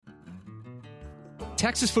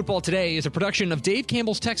Texas Football Today is a production of Dave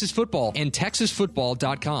Campbell's Texas Football and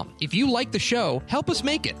TexasFootball.com. If you like the show, help us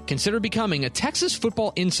make it. Consider becoming a Texas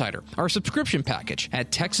Football Insider, our subscription package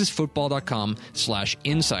at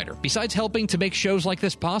TexasFootball.com/insider. Besides helping to make shows like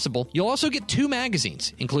this possible, you'll also get 2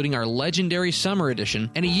 magazines, including our legendary summer edition,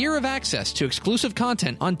 and a year of access to exclusive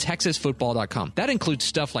content on TexasFootball.com. That includes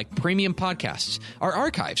stuff like premium podcasts, our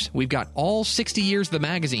archives. We've got all 60 years of the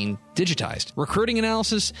magazine digitized, recruiting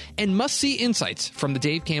analysis, and must-see insights from the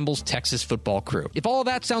Dave Campbell's Texas Football crew. If all of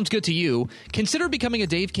that sounds good to you, consider becoming a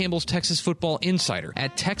Dave Campbell's Texas Football Insider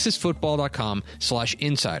at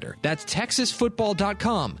TexasFootball.com/insider. That's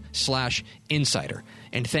TexasFootball.com/insider.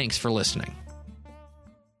 And thanks for listening.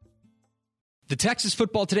 The Texas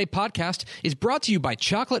Football Today podcast is brought to you by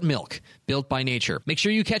Chocolate Milk, built by nature. Make sure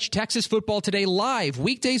you catch Texas Football Today live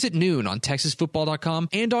weekdays at noon on TexasFootball.com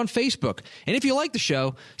and on Facebook. And if you like the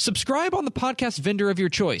show, subscribe on the podcast vendor of your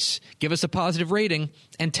choice. Give us a positive rating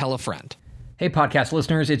and tell a friend. Hey, podcast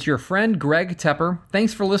listeners, it's your friend Greg Tepper.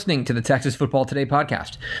 Thanks for listening to the Texas Football Today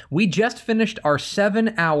podcast. We just finished our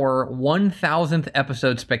 7-hour 1,000th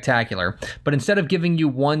episode spectacular, but instead of giving you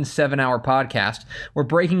one 7-hour podcast, we're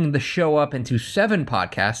breaking the show up into 7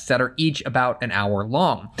 podcasts that are each about an hour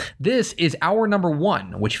long. This is hour number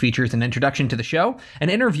 1, which features an introduction to the show,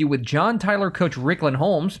 an interview with John Tyler coach Rickland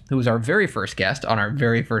Holmes, who was our very first guest on our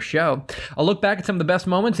very first show, a look back at some of the best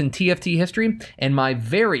moments in TFT history, and my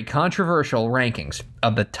very controversial rankings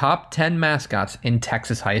of the top 10 mascots in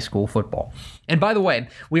Texas high school football. And by the way,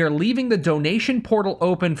 we are leaving the donation portal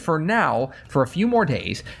open for now for a few more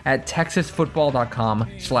days at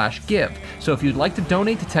TexasFootball.com/give. So if you'd like to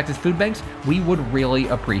donate to Texas Food Banks, we would really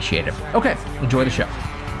appreciate it. Okay, enjoy the show.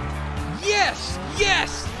 Yes,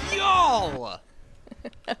 y'all!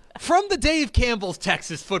 From the Dave Campbell's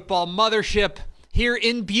Texas Football Mothership, here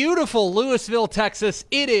in beautiful Lewisville, Texas,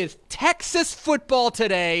 it is Texas Football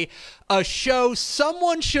Today, a show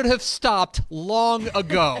someone should have stopped long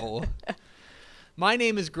ago. My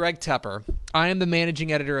name is Greg Tepper. I am the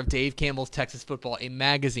managing editor of Dave Campbell's Texas Football, a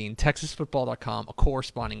magazine, TexasFootball.com, a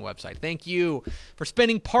corresponding website. Thank you for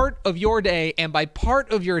spending part of your day, and by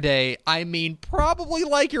part of your day, I mean probably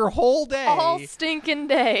like your whole day. All stinking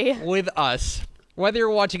day. With us. Whether you're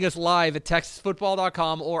watching us live at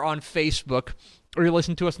TexasFootball.com or on Facebook, or you're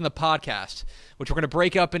listening to us on the podcast, which we're going to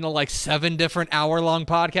break up into like 7 different hour-long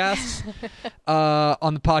podcasts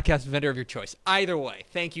on the podcast vendor of your choice. Either way,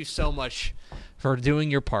 thank you so much for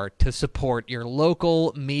doing your part to support your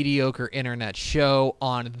local mediocre internet show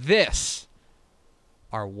on this,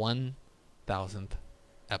 our 1,000th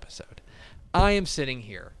episode. I am sitting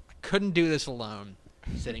here. I couldn't do this alone.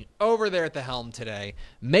 Sitting over there at the helm today,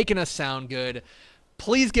 making us sound good.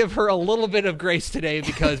 Please give her a little bit of grace today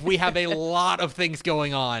because we have a lot of things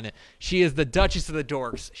going on. She is the Duchess of the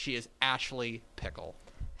Dorks. She is Ashley Pickle.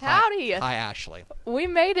 Howdy. Hi, Ashley. We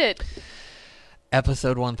made it.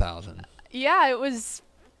 Episode 1000. Yeah, it was...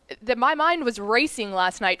 My mind was racing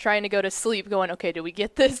last night trying to go to sleep going, okay, did we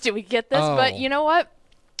get this? Did we get this? Oh. But you know what?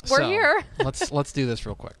 We're here. let's do this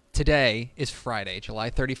real quick. Today is Friday, July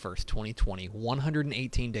 31st, 2020.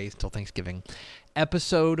 118 days until Thanksgiving.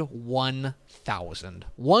 Episode 1000.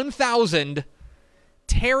 1000.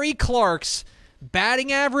 Terry Clark's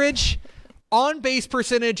batting average, on-base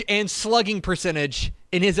percentage, and slugging percentage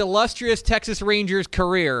in his illustrious Texas Rangers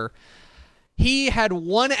career. He had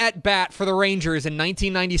 1 at-bat for the Rangers in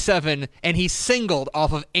 1997, and he singled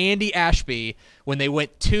off of Andy Ashby when they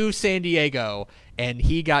went to San Diego, and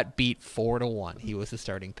he got beat 4-1. He was the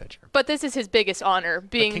starting pitcher. But this is his biggest honor,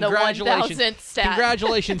 being the 1,000th stat.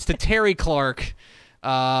 Congratulations to Terry Clark.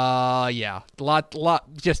 Yeah, what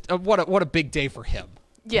a big day for him.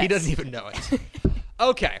 Yes. He doesn't even know it.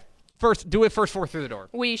 Okay. First 4 through the door.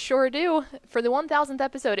 We sure do. For the 1,000th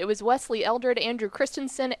episode, it was Wesley Eldred, Andrew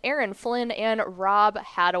Christensen, Aaron Flynn, and Rob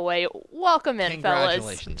Hadaway. Welcome in, fellas.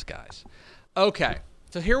 Congratulations, guys. Okay,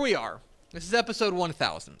 so here we are. This is episode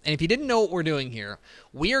 1000. And if you didn't know what we're doing here,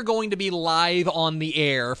 we are going to be live on the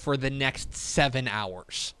air for the next 7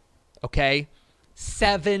 hours. Okay?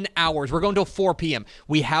 7 hours. We're going till 4 p.m.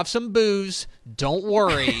 We have some booze. Don't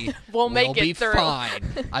worry. We'll make it through.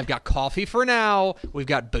 Fine. I've got coffee for now. We've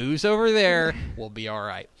got booze over there. We'll be all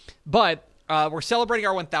right. But we're celebrating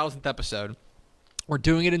our 1000th episode. We're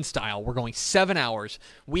doing it in style. We're going 7 hours.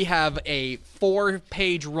 We have a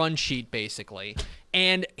 4-page run sheet, basically.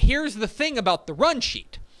 And here's the thing about the run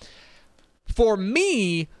sheet. For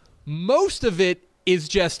me, most of it is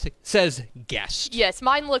just says guest. Yes,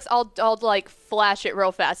 mine looks, I'll like flash it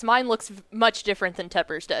real fast. Mine looks much different than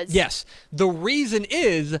Tepper's does. Yes. The reason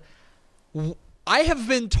is I have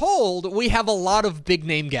been told we have a lot of big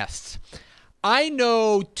name guests. I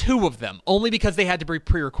know 2 of them, only because they had to be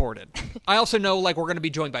pre-recorded. I also know, like, we're going to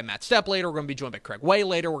be joined by Matt Stepp later. We're going to be joined by Craig Way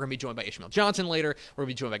later. We're going to be joined by Ishmael Johnson later. We're going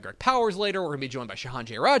to be joined by Greg Powers later. We're going to be joined by Shahan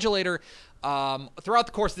J. Raja later. Throughout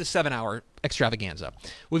the course of this 7-hour extravaganza,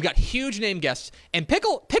 we've got huge name guests. And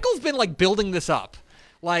Pickle's been, like, building this up.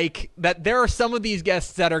 Like, that there are some of these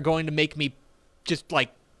guests that are going to make me just,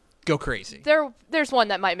 like, go crazy. There's one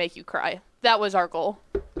that might make you cry. That was our goal.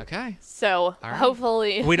 Okay. So right.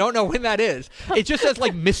 Hopefully. We don't know when that is. It just says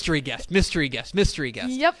like mystery guest, mystery guest, mystery guest.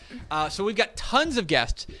 Yep. So we've got tons of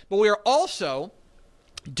guests, but we are also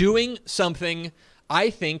doing something I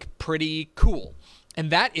think pretty cool. And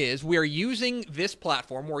that is we are using this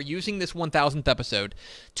platform, we're using this 1000th episode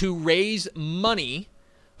to raise money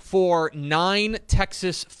for 9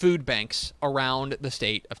 Texas food banks around the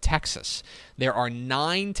state of Texas. There are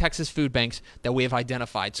 9 Texas food banks that we have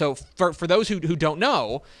identified. So for those who don't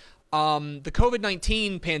know, the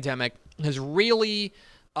COVID-19 pandemic has really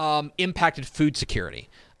impacted food security.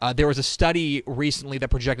 There was a study recently that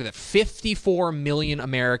projected that 54 million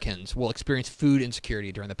Americans will experience food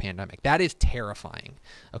insecurity during the pandemic. That is terrifying,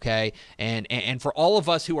 okay? And for all of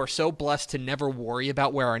us who are so blessed to never worry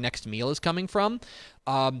about where our next meal is coming from,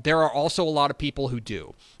 there are also a lot of people who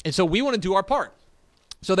do. And so we want to do our part.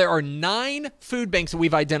 So there are 9 food banks that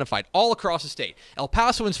we've identified all across the state. El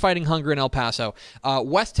Pasoans Fighting Hunger in El Paso,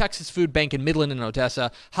 West Texas Food Bank in Midland and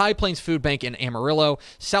Odessa, High Plains Food Bank in Amarillo,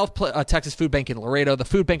 South Texas Food Bank in Laredo, the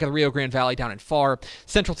Food Bank of the Rio Grande Valley down in Pharr,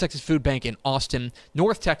 Central Texas Food Bank in Austin,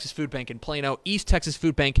 North Texas Food Bank in Plano, East Texas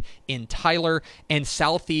Food Bank in Tyler, and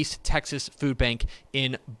Southeast Texas Food Bank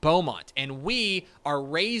in Beaumont. And we are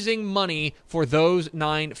raising money for those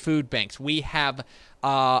 9 food banks. We have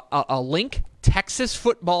a link,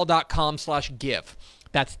 texasfootball.com/give.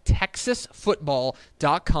 That's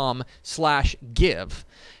texasfootball.com/give.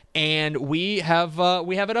 And we have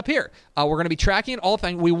it up here. We're going to be tracking it all the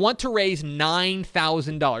time. We want to raise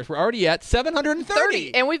 $9,000. We're already at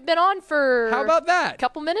 $730. And we've been on for how about that? A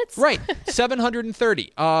couple minutes. Right.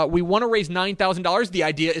 $730. We want to raise $9,000. The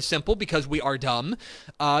idea is simple because we are dumb.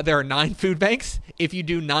 There are 9 food banks. If you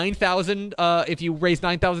do 9,000, if you raise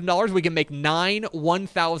 $9,000, we can make 9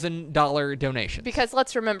 $1,000 donations. Because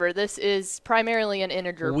let's remember, this is primarily an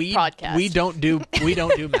integer podcast. We don't do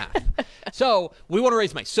math. So we want to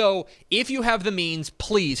raise money. So if you have the means,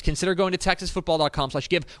 please consider going to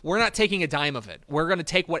texasfootball.com/give. We're not taking a dime of it. We're going to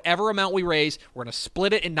take whatever amount we raise. We're going to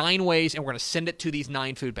split it in 9 ways, and we're going to send it to these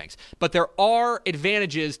 9 food banks. But there are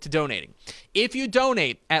advantages to donating. If you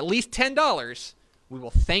donate at least $10, we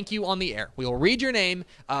will thank you on the air. We will read your name.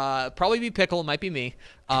 Probably be Pickle. It might be me.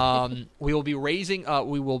 We will be raising.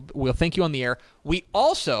 We'll thank you on the air. We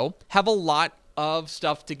also have a lot of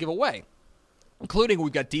stuff to give away, including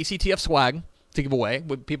we've got DCTF swag to give away.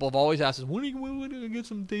 People have always asked us, when are you going to get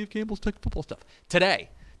some Dave Campbell's Texas football stuff? Today.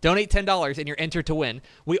 Donate $10 and you're entered to win.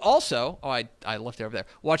 We also, I left it over there.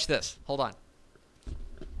 Watch this. Hold on.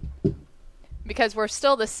 Because we're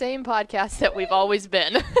still the same podcast that we've always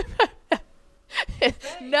been.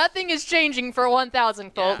 Nothing is changing for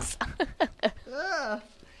 1,000, folks. Yeah.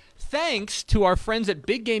 Thanks to our friends at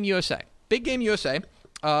Big Game USA. Big Game USA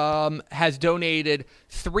has donated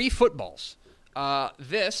 3 footballs.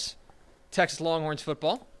 This Texas Longhorns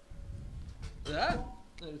football. That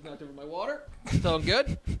is knocked over my water. It's all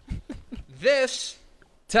good. This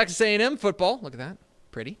Texas A&M football. Look at that.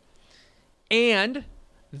 Pretty. And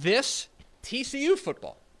this TCU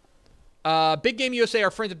football. Big Game USA,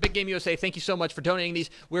 our friends at Big Game USA, thank you so much for donating these.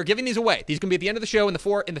 We're giving these away. These are going to be at the end of the show in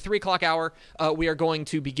the 3 o'clock hour. We are going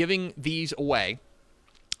to be giving these away.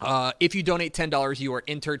 If you donate $10, you are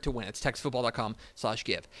entered to win. It's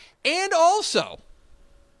texasfootball.com/give. And also,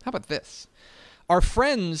 how about this? Our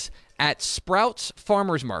friends at Sprouts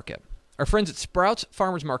Farmers Market. Our friends at Sprouts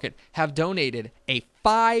Farmers Market have donated a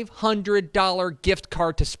 $500 gift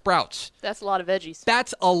card to Sprouts. That's a lot of veggies.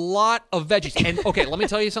 That's a lot of veggies. And okay, let me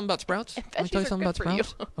tell you something about Sprouts. Let me tell you something about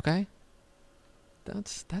Sprouts. You. Okay.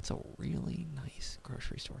 That's a really nice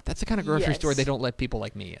grocery store. That's the kind of grocery store they don't let people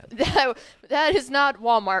like me in. That is not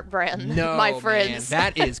Walmart brand, no, my friends. Man,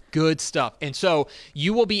 that is good stuff. And so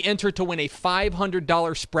you will be entered to win a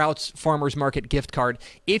 $500 Sprouts Farmers Market gift card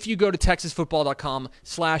if you go to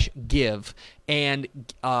texasfootball.com/give and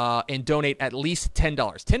donate at least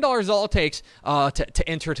 $10. $10 is all it takes to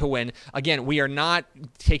enter to win. Again, we are not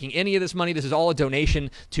taking any of this money. This is all a donation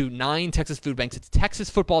to 9 Texas food banks. It's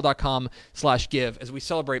texasfootball.com/give as we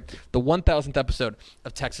celebrate the 1,000th episode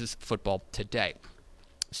of Texas football today.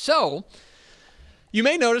 So, you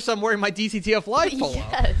may notice I'm wearing my DCTF Live polo.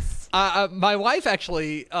 Yes. My wife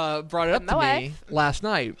actually brought it up to me last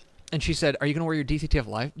night, and she said, "Are you going to wear your DCTF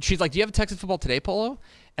Live?" She's like, "Do you have a Texas Football Today polo?"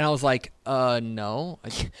 And I was like, no,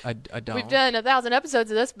 I don't. We've done 1,000 episodes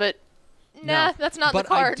of this, but nah, that's not but the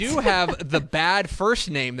cards. I do have the bad first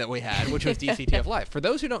name that we had, which was DCTF Live. For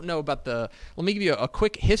those who don't know about let me give you a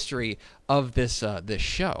quick history of this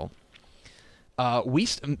show.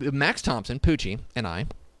 Max Thompson, Poochie, and I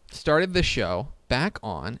started this show back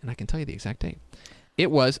on, and I can tell you the exact date. It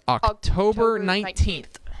was October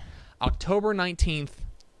 19th. October 19th,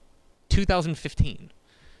 2015.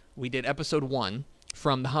 We did episode 1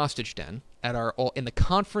 from the hostage den in the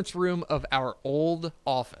conference room of our old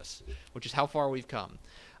office, which is how far we've come.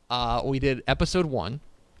 We did episode 1.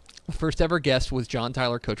 The first ever guest was John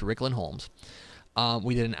Tyler, Coach Rickland Holmes.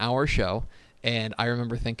 We did an hour show, and I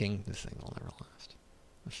remember thinking, this thing will never last.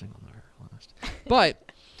 This thing will never last.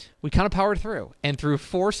 But we kind of powered through, and through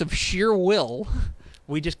force of sheer will,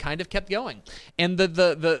 we just kind of kept going. And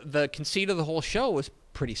the conceit of the whole show was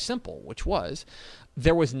pretty simple, which was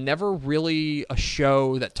there was never really a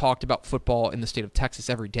show that talked about football in the state of Texas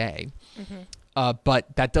every day.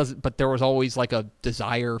 But there was always like a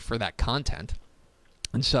desire for that content.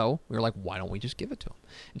 And so we were like, why don't we just give it to them?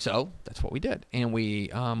 And so that's what we did. And we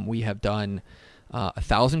have done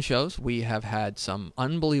 1,000 shows. We have had some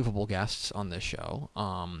unbelievable guests on this show.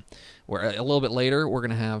 Where a little bit later we're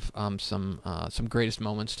going to have some greatest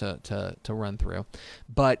moments to run through.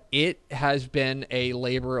 But it has been a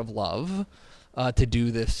labor of love to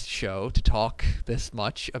do this show, to talk this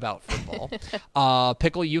much about football.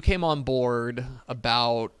 Pickle, you came on board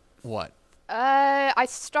about what? I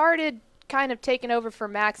started kind of taking over for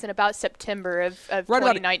Max in about September of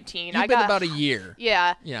 2019. You've been about a year.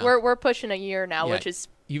 Yeah. We're pushing a year now, which is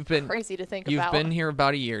crazy to think about. You've been here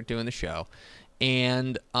about a year doing the show.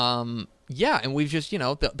 And, and we've just,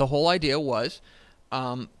 the whole idea was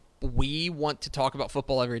we want to talk about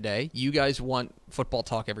football every day. You guys want football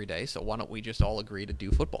talk every day, so why don't we just all agree to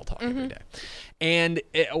do football talk every day? And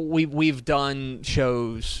we've done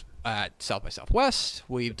shows at South by Southwest.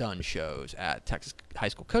 We've done shows at Texas High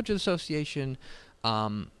School Coaches Association,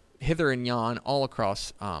 hither and yon, all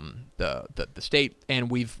across the state.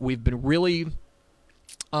 And we've been really.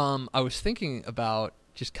 I was thinking about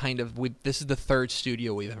just kind of this is the third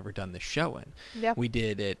studio we've ever done this show in. Yeah. We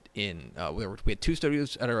did it in we had 2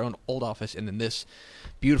 studios at our own old office, and then this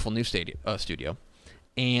beautiful new studio.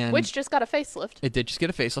 And which just got a facelift. It did just get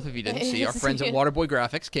a facelift. If you didn't see, our friends at Waterboy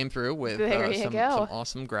Graphics came through with some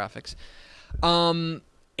awesome graphics.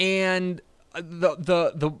 And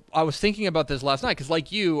the I was thinking about this last night because,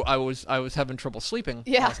 like you, I was having trouble sleeping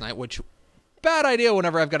last night, which bad idea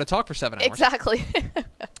whenever I've got to talk for 7 hours. Exactly.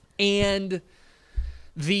 And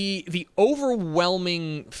the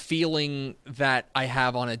overwhelming feeling that I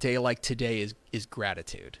have on a day like today is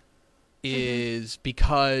gratitude, is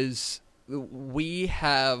because we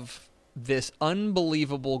have this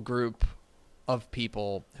unbelievable group of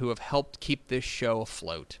people who have helped keep this show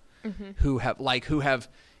afloat, who have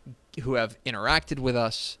interacted with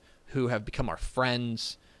us, who have become our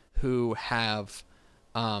friends, who have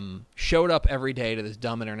showed up every day to this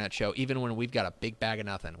dumb internet show, even when we've got a big bag of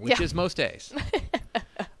nothing, which is most days.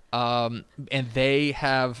 And they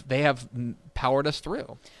have powered us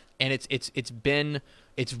through, and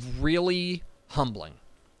it's really humbling.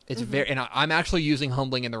 It's very, and I'm actually using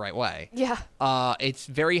humbling in the right way. Yeah. It's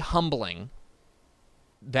very humbling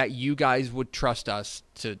that you guys would trust us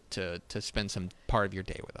to spend some part of your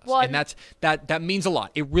day with us. Well, and that means a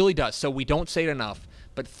lot. It really does. So we don't say it enough,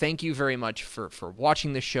 but thank you very much for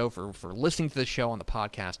watching this show, for listening to the show on the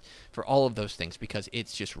podcast, for all of those things, because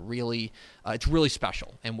it's just really, it's really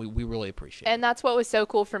special, and we really appreciate it. And that's what was so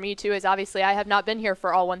cool for me, too, is obviously I have not been here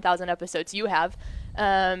for all 1,000 episodes. You have.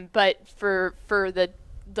 But for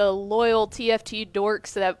the loyal TFT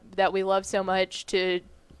dorks that we love so much to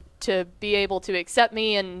be able to accept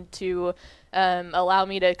me and to allow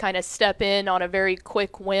me to kind of step in on a very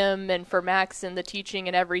quick whim, and for Max and the teaching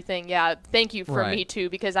and everything. Yeah, thank you for me too,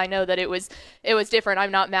 because I know that it was different.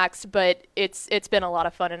 I'm not Max, but it's been a lot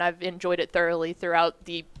of fun, and I've enjoyed it thoroughly throughout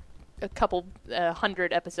a couple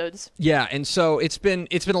 100 episodes. Yeah, and so it's been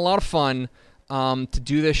a lot of fun to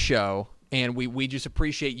do this show, and we just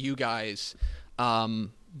appreciate you guys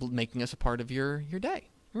making us a part of your day.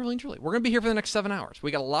 Really and truly. We're going to be here for the next 7 hours. We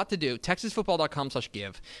got a lot to do.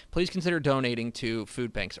 TexasFootball.com/give. Please consider donating to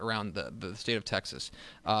food banks around the state of Texas.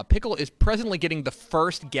 Pickle is presently getting the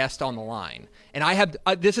first guest on the line. And I have,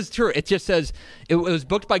 this is true. It just says, it was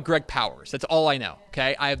booked by Greg Powers. That's all I know.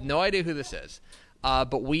 Okay. I have no idea who this is.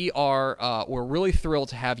 But we're really thrilled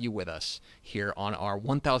to have you with us here on our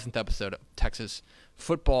 1,000th episode of Texas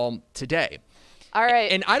Football Today. All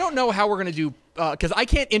right. And I don't know how we're going to do, because I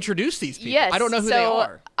can't introduce these people. Yes, I don't know who they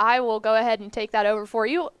are. I will go ahead and take that over for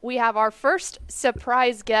you. We have our first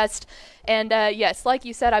surprise guest. And yes, like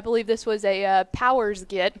you said, I believe this was a Powers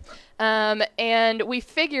get. And we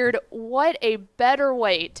figured what a better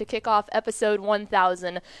way to kick off episode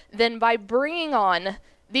 1000 than by bringing on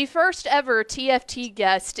the first ever TFT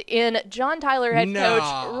guest in John Tyler head coach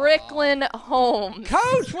Rickland Holmes.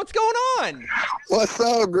 Coach, what's going on? What's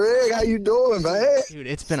up, Greg? How you doing, man? Dude,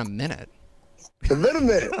 it's been a minute. It's been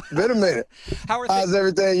a minute. How's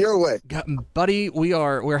everything your way? Buddy,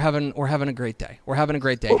 we're having a great day. We're having a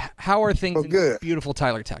great day. How are things in beautiful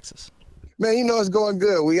Tyler, Texas? Man, it's going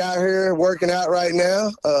good. We out here working out right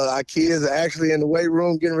now. Our kids are actually in the weight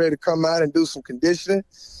room getting ready to come out and do some conditioning.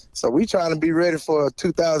 So we trying to be ready for a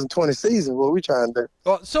 2020 season. What we trying to do?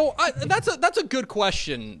 Well, so that's a good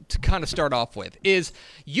question to kind of start off with. Is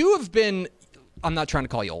you have been, I'm not trying to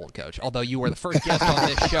call you old, Coach, although you were the first guest on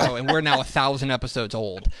this show, and we're now 1,000 episodes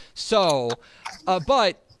old. So,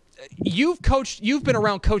 but you've been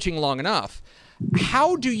around coaching long enough.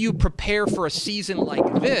 How do you prepare for a season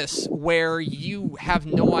like this where you have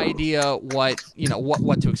no idea what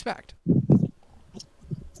to expect?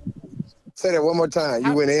 Say that one more time.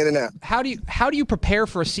 You went in and out. How do you prepare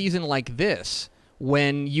for a season like this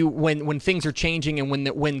when things are changing and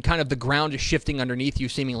when kind of the ground is shifting underneath you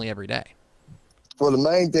seemingly every day? Well, the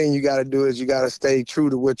main thing you got to do is you got to stay true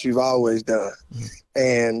to what you've always done,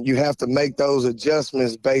 and you have to make those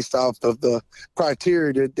adjustments based off of the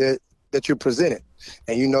criteria that you're presented.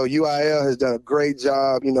 And, UIL has done a great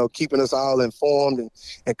job, keeping us all informed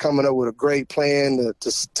and coming up with a great plan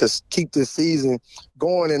to keep this season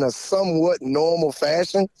going in a somewhat normal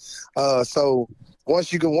fashion. So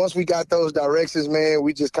once we got those directions, man,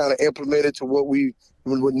 we just kind of implemented to what we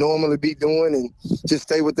would normally be doing and just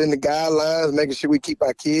stay within the guidelines, making sure we keep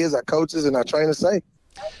our kids, our coaches, and our trainers safe.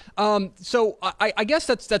 So I guess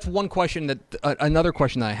that's one question that another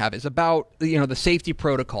question that I have is about the safety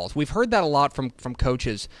protocols. We've heard that a lot from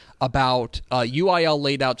coaches about UIL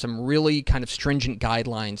laid out some really kind of stringent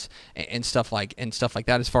guidelines and stuff like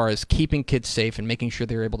that as far as keeping kids safe and making sure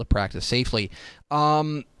they're able to practice safely.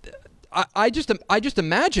 I just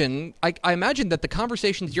imagine I imagine that the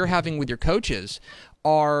conversations you're having with your coaches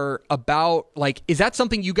are about, like, is that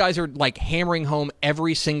something you guys are like hammering home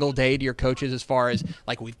every single day to your coaches as far as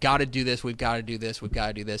like, we've got to do this, we've got to do this, we've got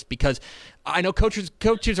to do this? Because I know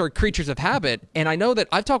coaches are creatures of habit, and I know that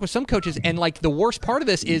I've talked with some coaches, and like the worst part of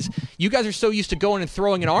this is you guys are so used to going and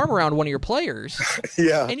throwing an arm around one of your players.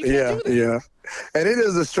 Yeah, and you can't do that. And it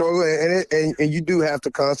is a struggle, and you do have to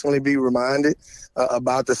constantly be reminded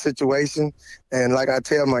about the situation. And like I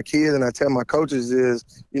tell my kids and I tell my coaches is,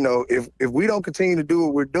 if we don't continue to do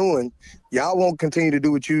what we're doing, y'all won't continue to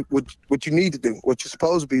do what you need to do, what you're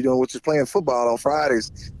supposed to be doing, which is playing football on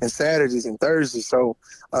Fridays and Saturdays and Thursdays. So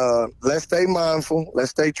let's stay mindful,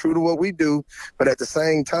 let's stay true to what we do, but at the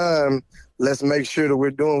same time, let's make sure that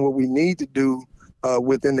we're doing what we need to do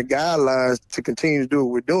within the guidelines to continue to do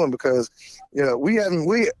what we're doing, because we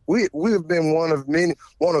have been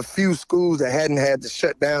one of few schools that hadn't had to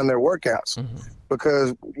shut down their workouts. Mm-hmm.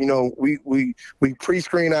 Because we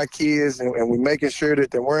pre-screen our kids and we're making sure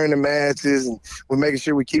that they're wearing the masks, and we're making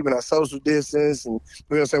sure we're keeping our social distance, and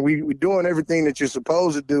we're doing everything that you're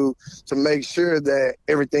supposed to do to make sure that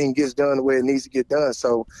everything gets done the way it needs to get done.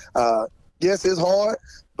 So yes, it's hard,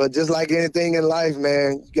 but just like anything in life,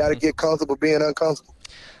 man, you got to get comfortable being uncomfortable.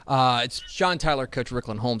 It's John Tyler, Coach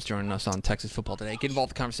Rickland Holmes, joining us on Texas Football Today. Get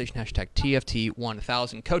involved in the conversation, hashtag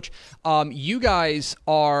TFT1000. Coach, you guys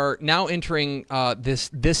are now entering this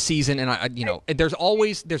season, and there's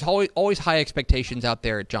always high expectations out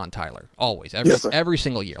there at John Tyler, always, every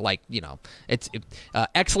single year. Like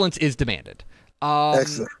excellence is demanded.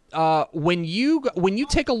 Excellent. When you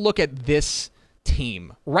take a look at this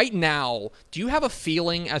team right now, do you have a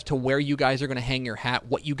feeling as to where you guys are going to hang your hat,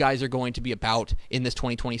 what you guys are going to be about in this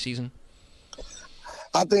 2020 season?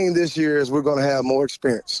 I think this year is we're going to have more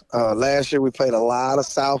experience. Last year we played a lot of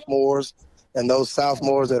sophomores, and those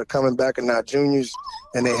sophomores that are coming back are now juniors,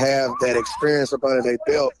 and they have that experience up under their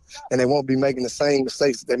belt, and they won't be making the same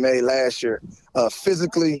mistakes that they made last year.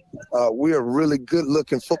 Physically, we're a really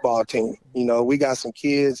good-looking football team. We got some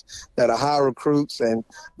kids that are high recruits,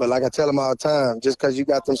 but like I tell them all the time, just because you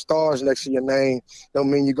got them stars next to your name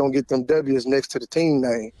don't mean you're going to get them W's next to the team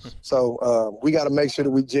name. So we got to make sure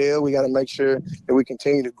that we gel. We got to make sure that we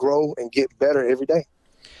continue to grow and get better every day.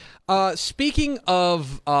 Speaking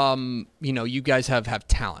of, you guys have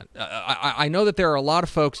talent. I know that there are a lot of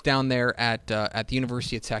folks down there at the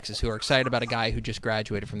University of Texas who are excited about a guy who just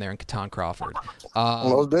graduated from there in Katon Crawford.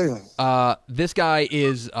 This guy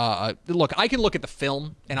is, look, I can look at the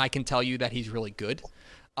film and I can tell you that he's really good.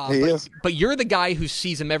 But you're the guy who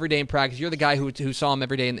sees him every day in practice. You're the guy who saw him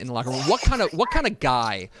every day in the locker room. What kind of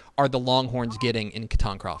guy are the Longhorns getting in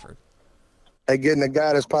Katon Crawford? They're getting a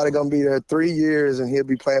guy that's probably going to be there 3 years, and he'll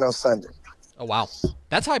be playing on Sunday. Oh, wow.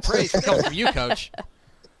 That's high praise coming from you, Coach.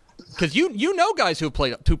 Because you know guys who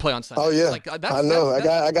play on Sunday. Oh, yeah. I know.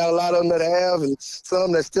 I got a lot of them that have and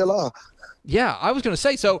some that still are. Yeah, I was going to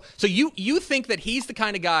say, so you think that he's the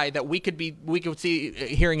kind of guy that we could see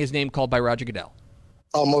hearing his name called by Roger Goodell?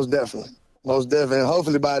 Oh, most definitely. Most definitely.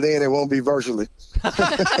 Hopefully by then it won't be virtually.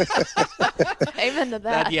 Amen to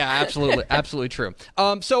that. Yeah, absolutely. Absolutely true.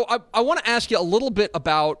 So I want to ask you a little bit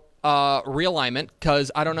about realignment,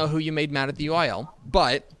 because I don't know who you made mad at the UIL,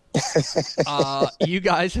 but you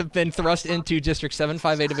guys have been thrust into District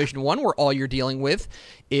 7-5A Division 1, where all you're dealing with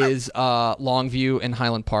is Longview and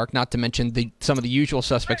Highland Park, not to mention some of the usual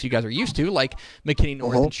suspects you guys are used to, like McKinney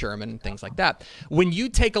North and Sherman and things like that. When you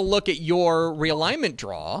take a look at your realignment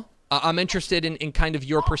draw, I'm interested in kind of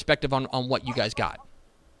your perspective on what you guys got.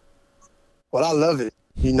 Well, I love it.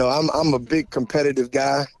 I'm a big competitive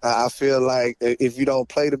guy. I feel like if you don't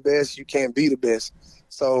play the best, you can't be the best.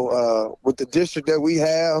 So with the district that we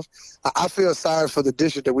have, I feel sorry for the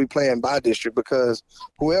district that we play in by district, because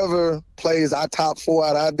whoever plays our top 4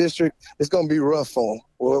 out of our district, it's going to be rough for them,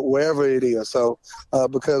 wherever it is. So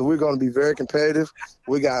because we're going to be very competitive,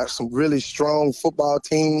 we got some really strong football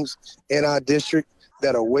teams in our district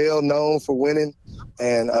that are well known for winning,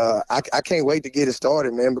 and I can't wait to get it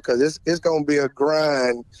started, man, because it's going to be a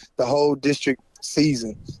grind the whole district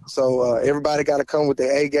season. So everybody got to come with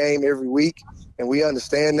their A game every week, and we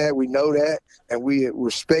understand that, we know that, and we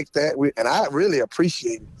respect that. And I really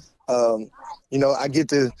appreciate it. I get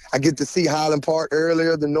to see Highland Park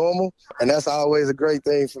earlier than normal, and that's always a great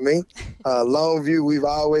thing for me. Longview, we've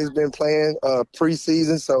always been playing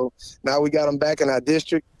preseason, so now we got them back in our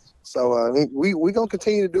district. So we're going to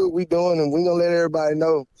continue to do what we're doing, and we're going to let everybody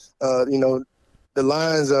know, the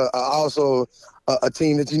Lions are also a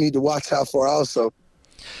team that you need to watch out for also.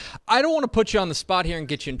 I don't want to put you on the spot here and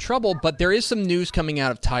get you in trouble, but there is some news coming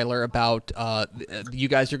out of Tyler about you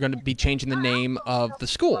guys are going to be changing the name of the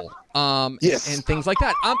school, yes, and things like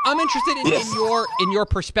that. I'm interested in your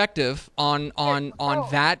perspective on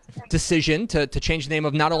that decision to change the name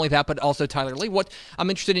of not only that but also Tyler Lee. I'm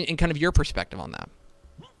interested in kind of your perspective on that.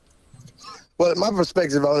 Well, my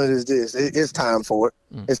perspective on it is this: it's time for it.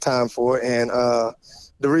 It's time for it, and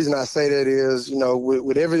the reason I say that is,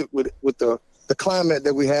 with the climate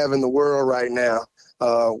that we have in the world right now,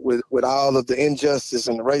 with all of the injustice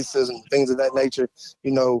and the racism and things of that nature,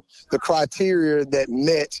 the criteria that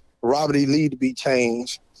met Robert E. Lee to be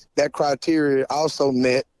changed, that criteria also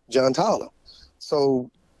met John Tyler.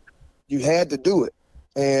 So you had to do it,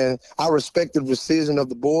 and I respect the decision of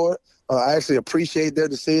the board. I actually appreciate their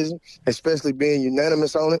decision, especially being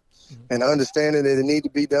unanimous on it and understanding that it needs to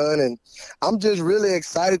be done. And I'm just really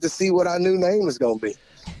excited to see what our new name is going to be.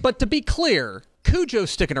 But to be clear, Cujo's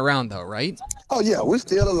sticking around, though, right? Oh, yeah. We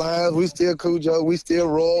still the Lions. We still Cujo. We still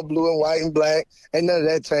royal blue and white and black. Ain't none of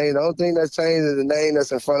that changed. The only thing that's changed is the name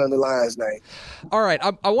that's in front of the Lions name. All right.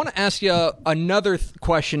 I want to ask you another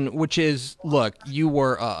question, which is, look, you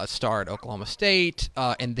were a star at Oklahoma State,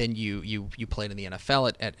 and then you played in the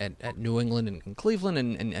NFL at New England and Cleveland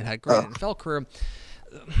and had a great NFL career.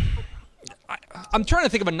 I'm trying to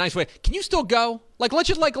think of a nice way. Can you still go? Let's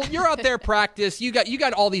just you're out there practice. You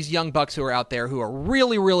got all these young bucks who are out there who are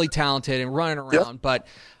really, really talented and running around. Yep. But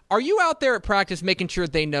are you out there at practice making sure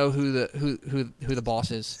they know who the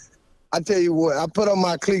boss is? I tell you what, I put on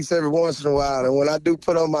my cleats every once in a while, and when I do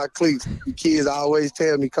put on my cleats, the kids always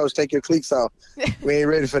tell me, "Coach, take your cleats off. We ain't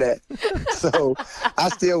ready for that." So I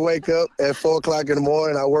still wake up at 4:00 in the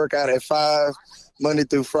morning. I work out at 5 Monday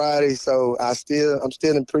through Friday. So I'm still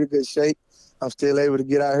in pretty good shape. I'm still able to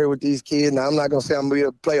get out here with these kids. Now, I'm not going to say I'm going to be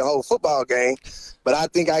able to play a whole football game, but I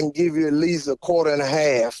think I can give you at least a quarter and a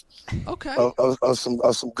half of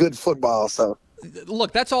some good football. So,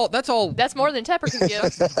 look, that's all. That's more than Tepper can give.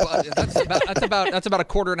 that's about a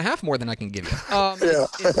quarter and a half more than I can give you.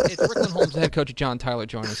 It's Rickland Holmes, the head coach of John Tyler,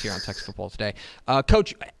 joining us here on Texas Football Today.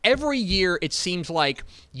 Coach, every year it seems like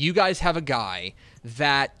you guys have a guy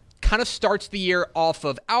that kind of starts the year off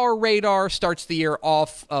of our radar, starts the year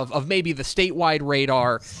off of maybe the statewide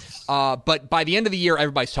radar, but by the end of the year,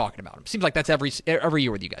 everybody's talking about him. Seems like that's every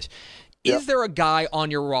year with you guys. Is there a guy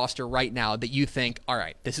on your roster right now that you think, all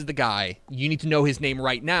right, this is the guy, you need to know his name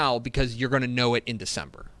right now because you're going to know it in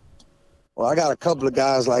December? Well, I got a couple of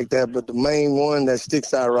guys like that, but the main one that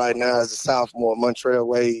sticks out right now is the sophomore, Montrell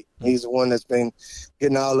Wade. He's the one that's been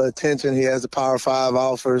getting all the attention. He has the Power 5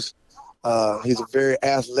 offers. He's a very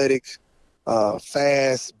athletic,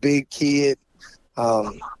 fast, big kid.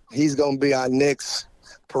 He's going to be our next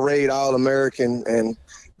parade All-American, and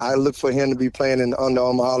I look for him to be playing in the Under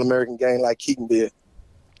Armour All-American game like Keaton did.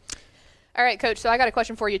 All right, Coach, so I got a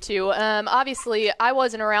question for you, too. Obviously, I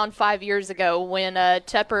wasn't around 5 years ago when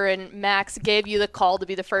Tepper and Max gave you the call to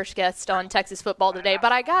be the first guest on Texas Football Today,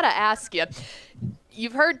 but I got to ask you,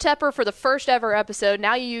 you've heard Tepper for the first ever episode.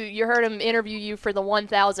 Now you heard him interview you for the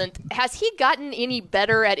 1000th. Has he gotten any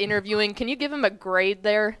better at interviewing? Can you give him a grade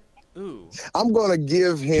there? Ooh. I'm going to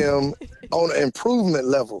give him, on an improvement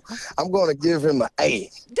level, I'm going to give him an A.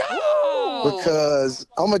 Oh! Because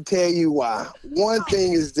I'm going to tell you why. One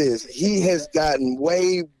thing is this. He has gotten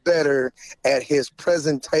way better at his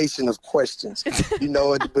presentation of questions. You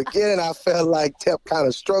know, at the beginning, I felt like Tep kind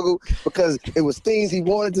of struggled because it was things he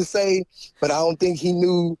wanted to say, but I don't think he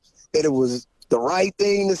knew that it was the right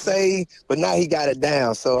thing to say, but now he got it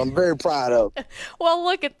down, so I'm very proud of him. Well,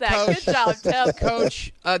 look at that. Coach, good job, Tep.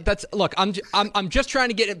 Coach, I'm just trying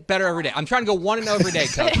to get it better every day. I'm trying to go 1-0 every day,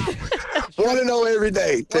 Coach. 1-0 every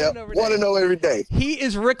day, Tep. 1-0 every day. He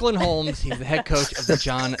is Rickland Holmes. He's the head coach of the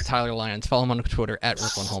John Tyler Lions. Follow him on Twitter at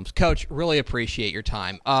Rickland Holmes. Coach, really appreciate your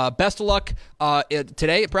time. Best of luck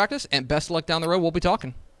today at practice, and best of luck down the road. We'll be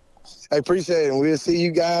talking. I appreciate it. And we'll see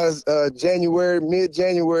you guys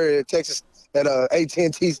mid-January at Texas at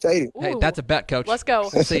AT&T Stadium. Hey, that's a bet, Coach. Let's go.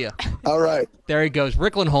 We'll see you. All right. There he goes.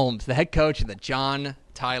 Rickland Holmes, the head coach of the John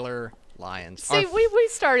Tyler Lions. See, we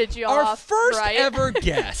started you our off, first right? ever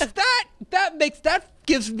guest. That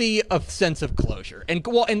gives me a sense of closure. And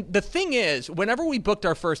the thing is, whenever we booked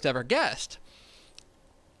our first ever guest,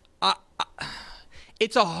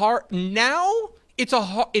 it's not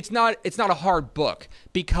a hard book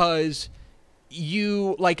because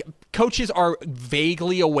coaches are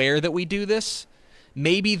vaguely aware that we do this.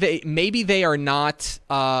 Maybe they are not.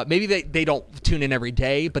 Maybe they don't tune in every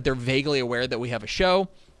day, but they're vaguely aware that we have a show.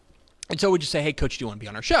 And so we just say, hey, Coach, do you want to be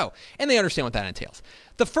on our show? And they understand what that entails.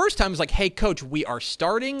 The first time is like, hey, Coach, we are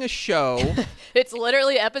starting a show. It's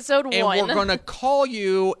literally episode 1. And we're going to call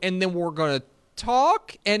you, and then we're going to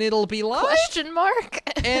talk, and it'll be live. Question mark?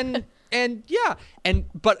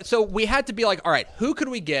 But so we had to be like, all right, who could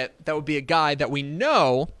we get that would be a guy that we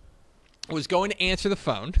know was going to answer the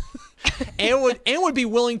phone and would be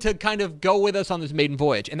willing to kind of go with us on this maiden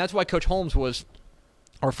voyage. And that's why Coach Holmes was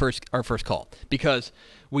our first call, because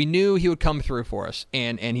we knew he would come through for us,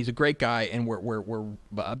 and he's a great guy, and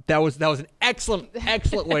that was an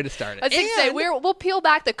excellent way to start it. I was going to say, we'll peel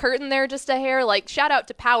back the curtain there just a hair. Like, shout out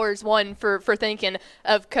to Powers One for thinking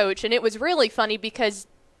of Coach, and it was really funny because,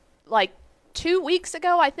 like, 2 weeks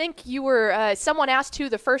ago, I think you were, someone asked who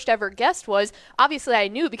the first ever guest was. Obviously, I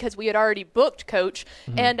knew because we had already booked Coach.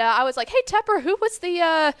 Mm-hmm. And I was like, hey, Tepper, who was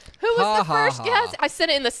the first guest? I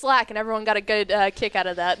sent it in the Slack, and everyone got a good kick out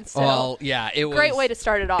of that. So, well, yeah, it was. Great way to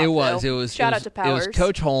start it off. It was. Shout out to Powers. It was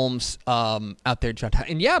Coach Holmes out there.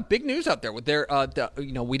 And, yeah, big news out there. With their,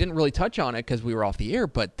 we didn't really touch on it because we were off the air,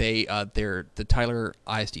 but the Tyler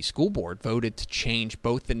ISD School Board voted to change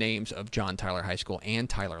both the names of John Tyler High School and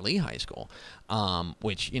Tyler Lee High School.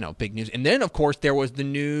 Which, big news. And then, of course, there was the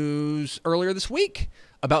news earlier this week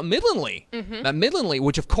about Midland Lee. Mm-hmm. Midland Lee,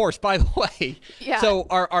 which, of course, by the way, so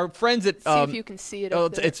our friends at... see if you can see it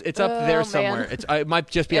up there. It's up there somewhere. It might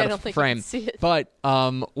just be out of frame. But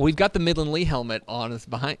we've got the Midland Lee helmet on us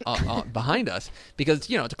behind us because,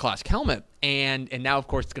 it's a classic helmet. And now, of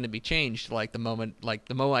course, it's going to be changed. The moment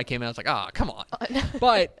I came in, I was like, come on.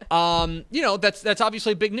 But that's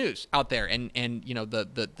obviously big news out there, and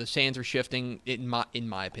the sands are shifting in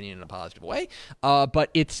my opinion in a positive way.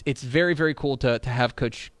 But it's very, very cool to have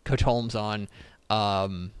Coach Holmes on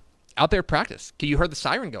out there at practice. You heard the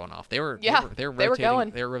siren going off. They were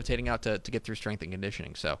rotating out to get through strength and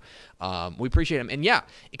conditioning. So we appreciate them, and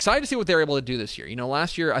excited to see what they're able to do this year.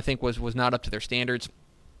 Last year I think was not up to their standards.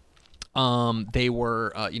 They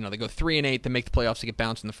were, they go 3-8. They make the playoffs to get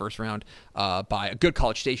bounced in the first round by a good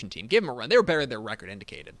College Station team. Give them a run. They were better than their record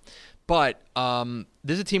indicated. But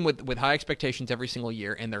this is a team with high expectations every single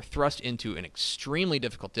year, and they're thrust into an extremely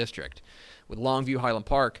difficult district with Longview, Highland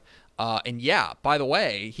Park. By the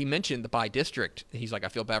way, he mentioned the bye district. He's like, I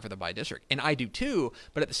feel bad for the bye district. And I do too,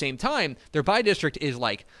 but at the same time, their bye district is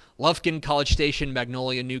like Lufkin, College Station,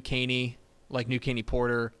 Magnolia, New Caney, like New Caney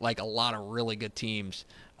Porter, like a lot of really good teams.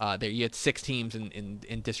 There you had 6 teams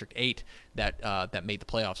in District 8 that made the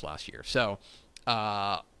playoffs last year. So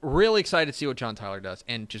really excited to see what John Tyler does,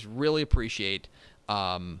 and just really appreciate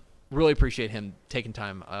him taking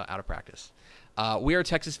time out of practice. We are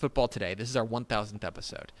Texas Football Today. This is our 1000th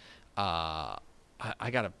episode. I'm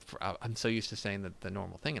so used to saying the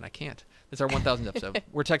normal thing, and I can't. This is our 1000th episode.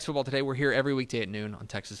 We're Texas Football Today. We're here every weekday at noon on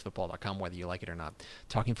TexasFootball.com, whether you like it or not.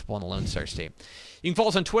 Talking football in the Lone Star State. You can follow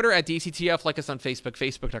us on Twitter at DCTF. Like us on Facebook,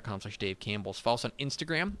 Facebook.com/Dave Campbell's. Follow us on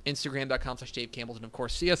Instagram, Instagram.com/Dave Campbell's. And, of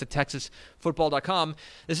course, see us at TexasFootball.com.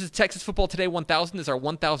 This is Texas Football Today 1000. This is our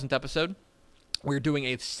 1000th episode. We're doing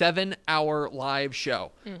a 7-hour live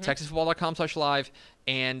show. TexasFootball.com/live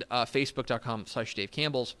and Facebook.com/Dave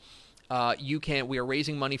Campbell's. We are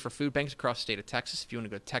raising money for food banks across the state of Texas. If you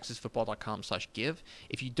want to go to TexasFootball.com/give.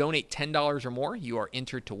 If you donate $10 or more, you are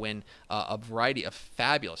entered to win a variety of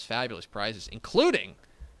fabulous, fabulous prizes, including...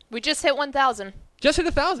 We just hit 1,000. Just hit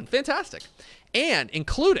 1,000. Fantastic. And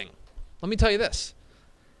including, let me tell you this.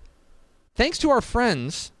 Thanks to our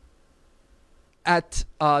friends at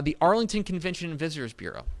the Arlington Convention and Visitors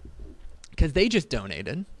Bureau, because they just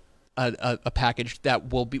donated a package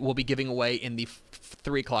that we'll be giving away in the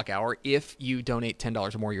 3 o'clock hour. If you donate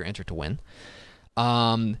 $10 or more, you're entered to win.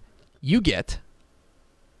 You get,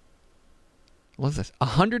 what's this?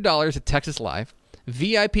 $100 at Texas Live,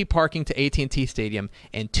 VIP parking to AT&T Stadium,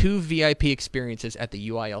 and 2 VIP experiences at the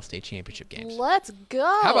UIL State Championship games. Let's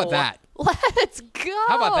go. How about that? Let's go.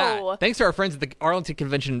 How about that? Thanks to our friends at the Arlington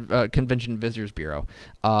Convention and Visitors Bureau.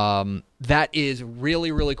 That is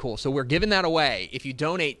really, really cool. So we're giving that away. If you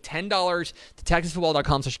donate $10 to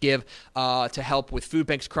TexasFootball.com/give to help with food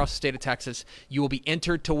banks across the state of Texas, you will be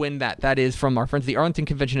entered to win that. That is from our friends at the Arlington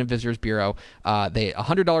Convention and Visitors Bureau. They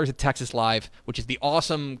 $100 at Texas Live, which is the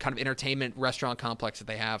awesome kind of entertainment restaurant complex that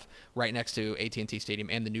they have right next to AT&T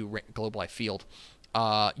Stadium and the new Globe Life Field.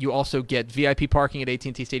 You also get VIP parking at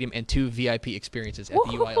AT&T Stadium and 2 VIP experiences at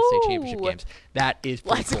the UIL State Championship games. That is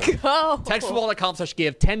pretty cool. Go.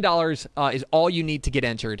 TexasFootball.com/give. $10 is all you need to get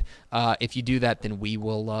entered. If you do that, then we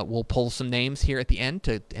will we'll pull some names here at the end,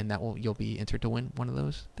 and you'll be entered to win one of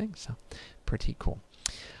those things. So pretty cool.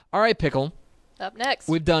 All right, Pickle. Up next.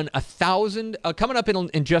 We've done 1,000. Coming up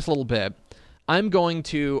in just a little bit, I'm going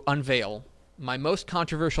to unveil my most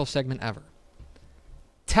controversial segment ever.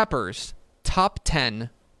 Tepper's Top 10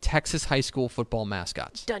 Texas high school football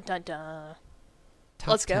mascots. Dun, dun, dun.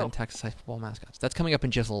 Let's go. 10 Texas high football mascots. That's coming up in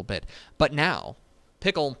just a little bit. But now,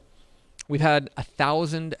 Pickle, we've had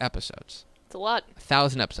 1,000 episodes. It's a lot.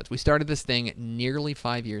 1,000 episodes. We started this thing nearly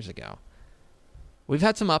 5 years ago. We've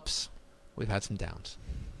had some ups. We've had some downs.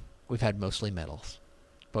 We've had mostly middles.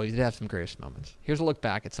 But we did have some greatest moments. Here's a look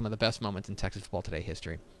back at some of the best moments in Texas Football Today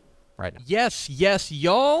history right now. Yes,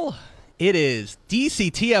 y'all. It is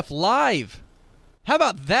DCTF Live. How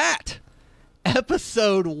about that?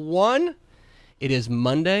 Episode 1. It is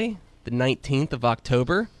Monday, the 19th of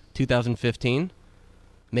October, 2015.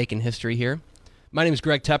 Making history here. My name is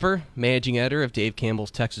Greg Tepper, managing editor of Dave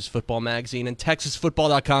Campbell's Texas Football Magazine and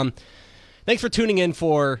TexasFootball.com. Thanks for tuning in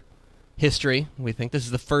for history. We think this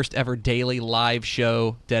is the first ever daily live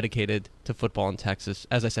show dedicated to football in Texas.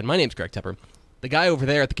 As I said, my name is Greg Tepper. The guy over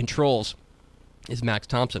there at the controls is Max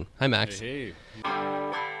Thompson. Hi, Max. Hey.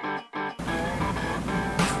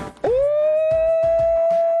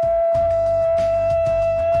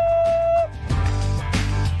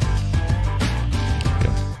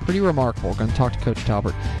 Pretty remarkable. We're going to talk to Coach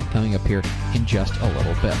Talbert coming up here in just a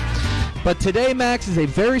little bit. But today, Max, is a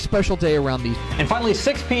very special day around these. And finally,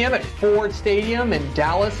 6 p.m. at Ford Stadium in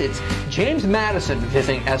Dallas, it's James Madison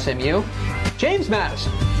visiting SMU. James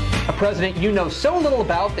Madison, a president you know so little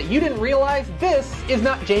about that you didn't realize this is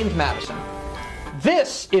not James Madison.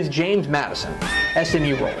 This is James Madison,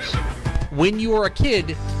 SMU rolls. When you were a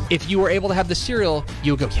kid, if you were able to have the cereal,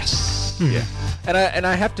 you would go, yes. Yeah. And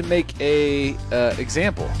I have to make a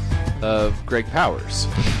example of Greg Powers,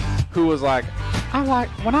 who was like,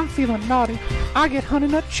 when I'm feeling naughty, I get Honey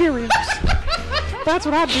Nut Cheerios. That's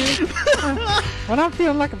what I do. When I'm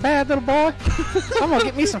feeling like a bad little boy, I'm going to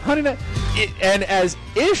get me some Honey Nut. And as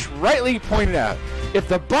Ish rightly pointed out, if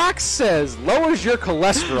the box says lowers your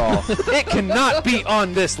cholesterol, it cannot be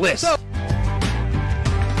on this list.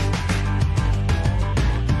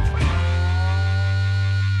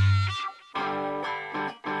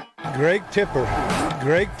 Greg Tepper,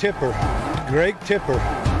 Greg Tepper, Greg Tepper,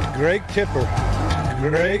 Greg Tepper,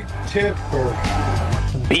 Greg Tepper.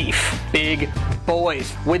 Beef. Big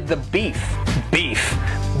boys with the beef. Beef.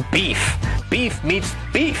 Beef. Beef meets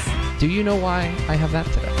beef. Do you know why I have that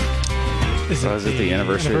today? Is it the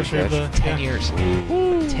anniversary of the 10 years.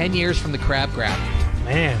 Ooh. 10 years from the crab grab.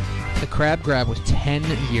 Man, The crab grab was 10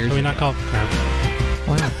 years can we ago. not call it the crab?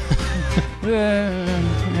 Wow.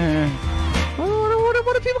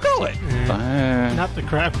 What do people call it? Not the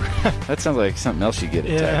crab. That sounds like something else you get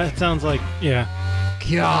at Yeah, Tech. it sounds like God.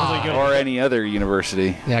 Or any other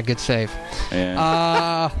university. Yeah, good save.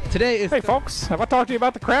 Yeah. Today is Hey, folks, have I talked to you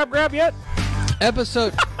about the crab grab yet?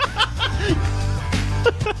 episode...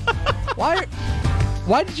 Why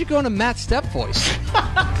did you go into Matt Stepp voice?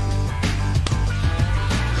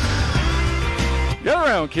 Get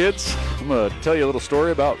around, kids. I'm going to tell you a little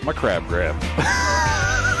story about my crab grab.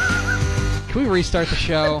 Can we restart the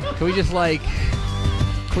show? Can we just can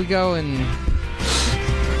we go and...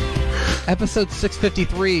 Episode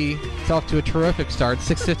 653, it's off to a terrific start.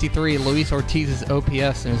 653, Luis Ortiz's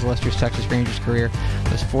OPS in his illustrious Texas Rangers career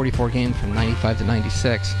was 44 games from 95 to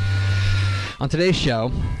 96. On today's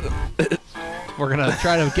show, we're going to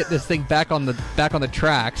try to get this thing back on the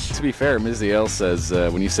tracks. To be fair, Ms. L says,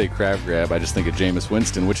 when you say crab grab, I just think of Jameis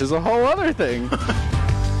Winston, which is a whole other thing.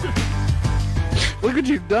 Look what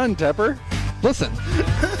you've done, Tepper. Listen,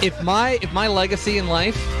 if my legacy in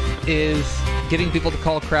life is getting people to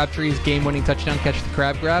call Crabtree's game-winning touchdown catch the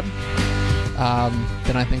crab grab,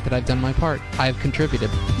 then I think that I've done my part. I've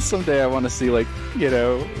contributed. Someday I want to see,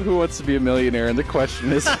 Who Wants to Be a Millionaire? And the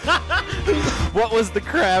question is, what was the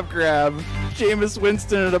crab grab? Jameis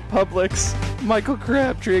Winston at a Publix, Michael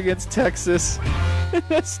Crabtree against Texas, an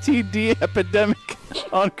STD epidemic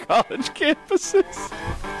on college campuses.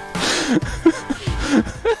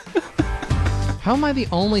 How am I the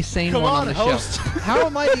only sane one on the host. show? How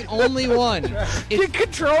am I the only one? Get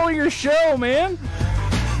control of your show, man.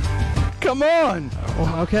 Come on.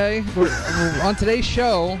 Okay. We're on today's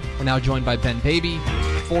show, we're now joined by Ben Baby,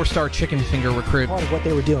 4-star chicken finger recruit. Part of what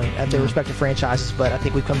they were doing at their respective franchises, but I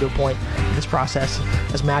think we've come to a point in this process,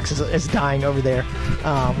 as Max is dying over there,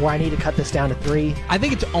 where I need to cut this down to 3. I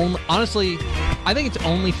think it's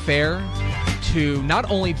only fair to not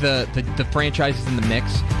only the franchises in the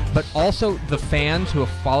mix, but also the fans who have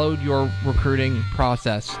followed your recruiting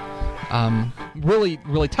process really,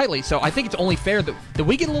 really tightly. So I think it's only fair that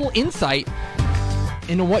we get a little insight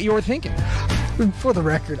into what you were thinking. For the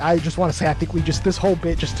record, I just want to say I think this whole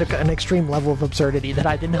bit just took an extreme level of absurdity that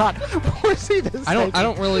I did not foresee this. I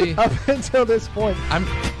don't really up until this point.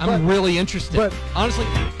 I'm really interested. but- honestly,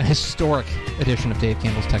 a historic edition of Dave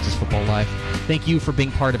Campbell's Texas Football Live. Thank you for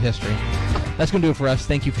being part of history. That's going to do it for us.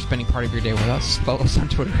 Thank you for spending part of your day with us. Follow us on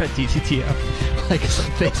Twitter at DCTF. Like us on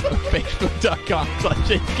Facebook,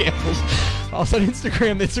 facebook.com/JaveCampbells. Follow us on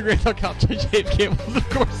Instagram, instagram.com/JaveCampbells. Of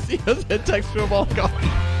course, see us at TexasFootball.com.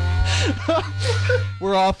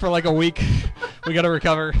 We're off for like a week. We got to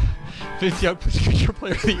recover. 50 Young Future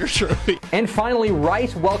Player of the Year trophy. And finally,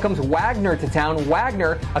 Rice welcomes Wagner to town.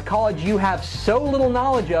 Wagner, a college you have so little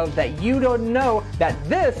knowledge of that you don't know that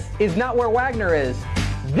this is not where Wagner is.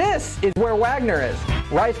 This is where Wagner is.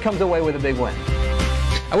 Rice comes away with a big win.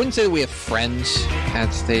 I wouldn't say that we have friends at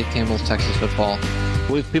Dave Campbell's Texas Football.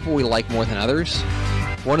 We have people we like more than others.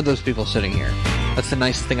 One of those people sitting here. That's the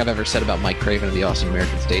nicest thing I've ever said about Mike Craven of the Austin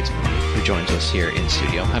American Statesman, who joins us here in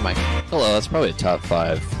studio. Hi, Mike. Hello, that's probably a top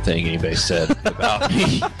 5 thing anybody said about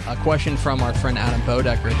me. A question from our friend Adam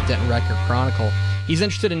Bodecker at the Denton Record Chronicle. He's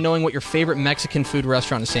interested in knowing what your favorite Mexican food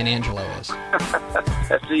restaurant in San Angelo is.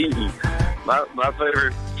 That's easy. My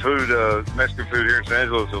favorite food, Mexican food here in San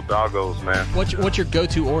Angelo is Hidalgo's, man. What's your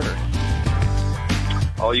go-to order?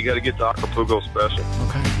 Oh, you got to get the Acapulco special.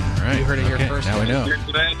 Okay. All right. You heard it here first. Now we know. Here in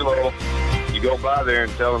San Angelo, you go by there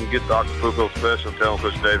and tell them get the Acapulco special. Tell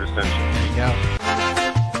them Coach Davis sent you. There you go.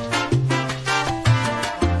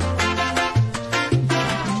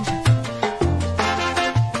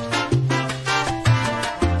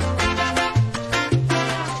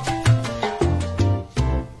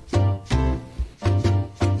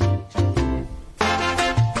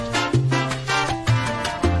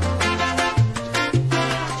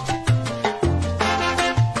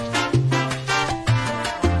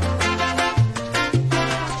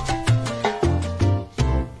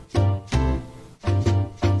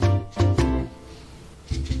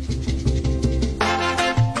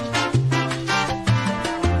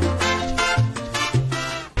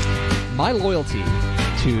 My loyalty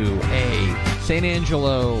to a San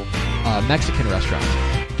Angelo Mexican restaurant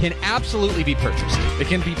can absolutely be purchased. It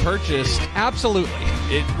can be purchased. Absolutely.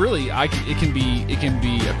 It really, it can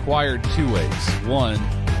be acquired 2 ways. 1,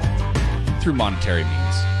 through monetary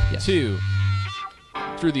means. Yes. 2,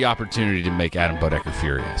 through the opportunity to make Adam Bodecker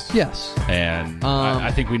furious. Yes. And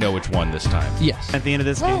I think we know which one this time. Yes. At the end of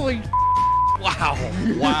this game. Holy wow.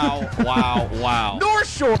 North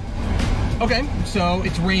Shore. Okay, so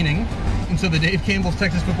it's raining And so the Dave Campbell's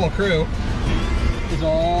Texas Football Crew is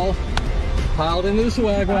all piled into the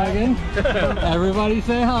swag wagon. Everybody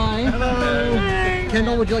say hi. Hello. Hi.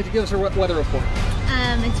 Kendall, would you like to give us a weather report?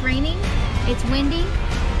 It's raining, it's windy,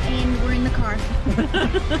 and we're in the car.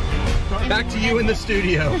 Back to you in the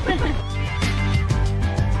studio.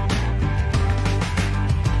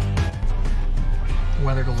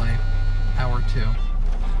 Weather delay, hour 2.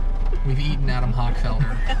 We've eaten Adam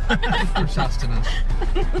Hochfelder for sustenance,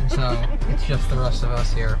 and so it's just the rest of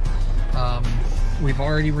us here. We've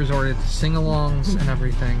already resorted to sing-alongs and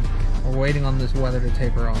everything. We're waiting on this weather to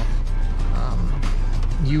taper off.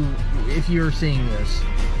 If you're seeing this,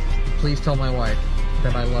 please tell my wife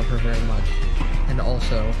that I love her very much, and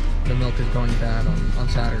also the milk is going bad on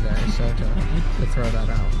Saturday, so to throw that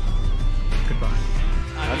out. Goodbye.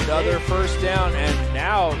 Another first down, and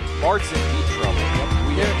now Mart's in deep trouble.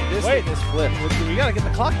 This flip. We gotta get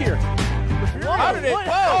the clock here. How did it?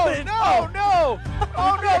 Oh no!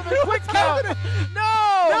 Oh no! The quick count.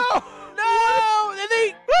 No! And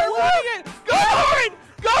they're winning it. Go for it!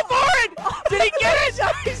 Go for it! Did he get it?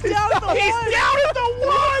 He's down at the 1. He's down at the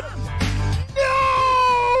 1.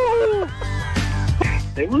 No!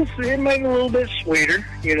 It made it a little bit sweeter,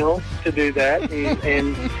 to do that,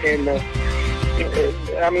 and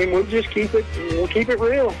I mean, we'll just keep it. We'll keep it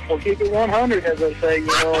real. We'll keep it 100, as I say.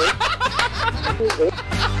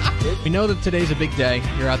 We know that today's a big day.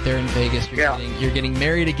 You're out there in Vegas. You're getting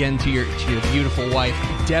married again to your beautiful wife,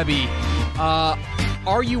 Debbie.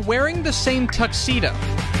 Are you wearing the same tuxedo?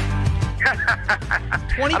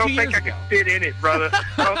 22 I don't years think I ago. can fit in it, brother.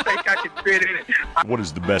 I don't think I can fit in it. What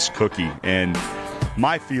is the best cookie? And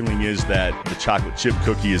my feeling is that the chocolate chip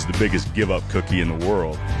cookie is the biggest give-up cookie in the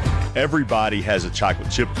world. Everybody has a chocolate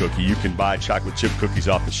chip cookie. You can buy chocolate chip cookies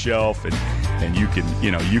off the shelf, and you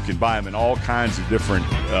can buy them in all kinds of different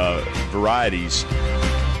varieties.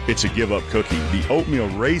 It's a give-up cookie. The oatmeal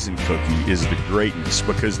raisin cookie is the greatness,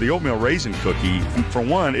 because the oatmeal raisin cookie, for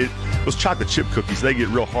one, those chocolate chip cookies, they get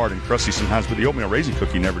real hard and crusty sometimes, but the oatmeal raisin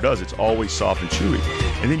cookie never does. It's always soft and chewy.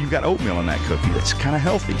 And then you've got oatmeal in that cookie. That's kind of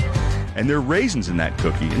healthy. And there are raisins in that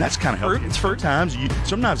cookie, and that's kind of healthy.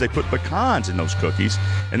 Sometimes they put pecans in those cookies,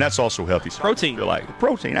 and that's also healthy. So protein.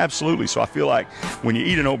 Protein, absolutely. So I feel like when you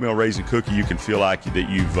eat an oatmeal raisin cookie, you can feel like that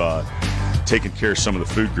you've taken care of some of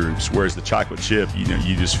the food groups, whereas the chocolate chip, you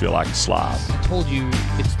just feel like a slob. I told you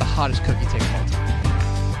it's the hottest cookie take of all time.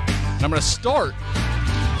 And I'm going to start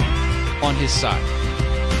on his side.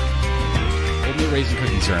 Oatmeal raisin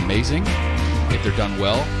cookies are amazing. If they're done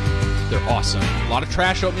well, they're awesome. A lot of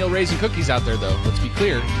trash oatmeal raisin cookies out there, though. Let's be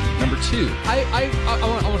clear. Number 2. I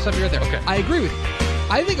want to stop you right there. Okay. I agree with you.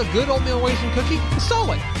 I think a good oatmeal raisin cookie is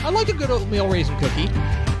solid. I like a good oatmeal raisin cookie.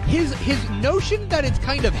 His notion that it's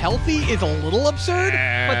kind of healthy is a little absurd,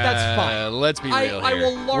 but that's fine. Let's be real I here.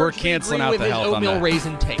 will largely We're canceling agree out with the his health on oatmeal that.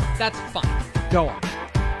 raisin take. That's fine. Go on.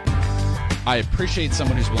 I appreciate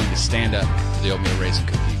someone who's willing to stand up for the oatmeal raisin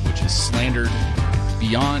cookie, which is slandered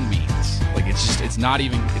beyond means. Like it's not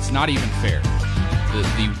even fair.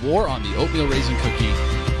 The war on the oatmeal raisin cookie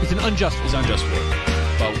is unjust war.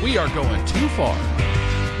 But we are going too far.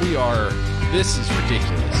 This is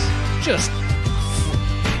ridiculous. Just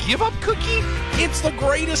give up cookie? It's the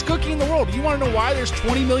greatest cookie in the world. You want to know why there's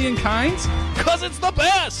 20 million kinds? Because it's the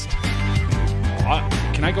best.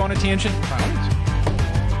 Can I go on a tangent?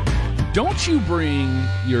 Don't you bring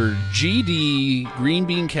your GD green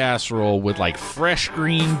bean casserole with like fresh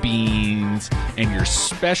green beans and your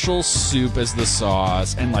special soup as the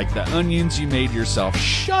sauce and like the onions you made yourself.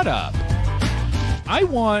 Shut up. I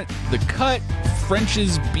want the cut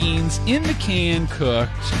French's beans in the can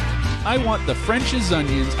cooked. I want the French's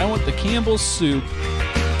onions. I want the Campbell's soup.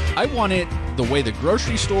 I want it the way the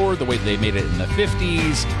grocery store, the way they made it in the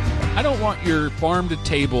 50s. I don't want your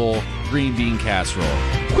farm-to-table green bean casserole.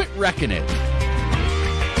 Quit wrecking it.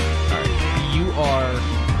 All right. You are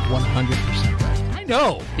 100% right. I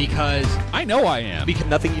know. Because I know I am. Because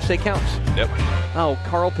nothing you say counts. Yep. Oh,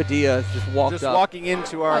 Carl Padilla just walked up. Walking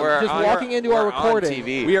into our recording.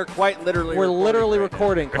 TV. We are quite literally We're literally right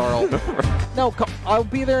recording, Carl. No, I'll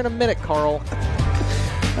be there in a minute, Carl.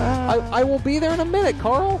 I will be there in a minute,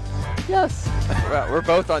 Carl. Yes. We're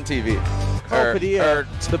both on TV. Carl Padilla.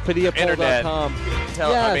 The PadillaPoll.com.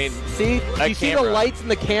 Yes. See the camera. lights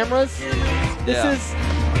and the cameras? This is...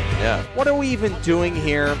 Yeah. What are we even doing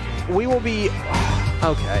here? We will be...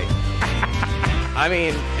 Okay. I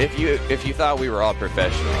mean, if you thought we were all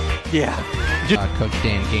professional. Yeah. Coach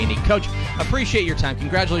Dan Gainey. Coach, appreciate your time.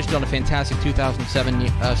 Congratulations on a fantastic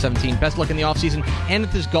 2017. Best luck in the offseason and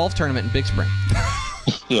at this golf tournament in Big Spring.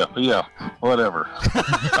 Yeah, whatever.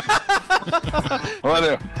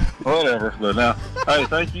 Whatever. But now Hey,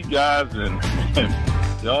 thank you guys, and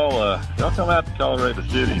y'all come out to Colorado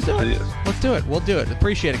City and see us. Let's do it. We'll do it.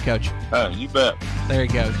 Appreciate it, Coach. You bet. There you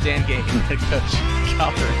go. Dan Gay, head coach,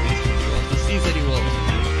 Colorado. The Sea-City Wolves.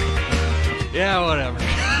 Yeah, whatever.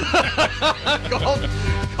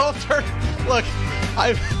 Coulter, look,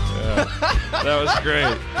 That was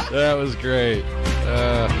great. That was great.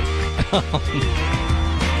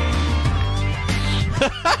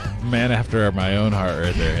 Man after my own heart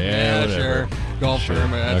right there. Yeah, sure. Golf Sure.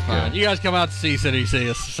 tournament, that's Okay. fine. You guys come out to Sea-City, see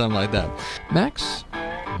us, something like that. Max?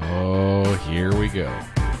 Oh, here we go.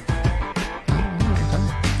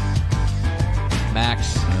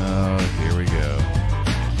 Max. Oh, here we go.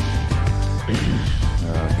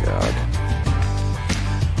 Oh, God.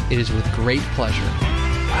 It is with great pleasure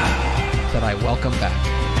that I welcome back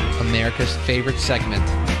America's favorite segment.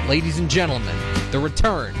 Ladies and gentlemen, the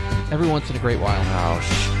return, every once in a great while.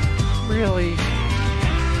 Really?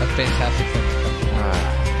 A fantastic segment.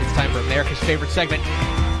 It's time for America's favorite segment,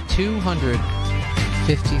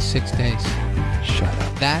 256 days. Shut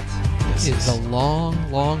up. That is the long,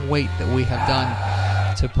 long wait that we have done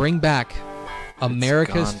to bring back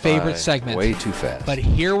America's gone favorite by segment. way too fast. But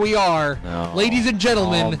here we are, No, ladies and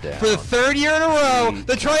gentlemen, calm down. for the third year in a row,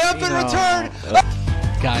 the triumphant return.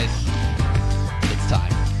 Guys, it's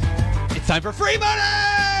time. It's time for free money!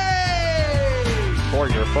 For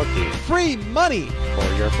your bookie. Free money!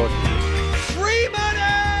 For your bookie. Free money!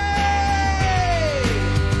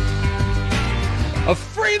 A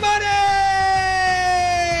free money!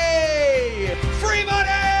 Free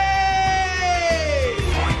money!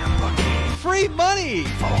 For your bookie. Free money!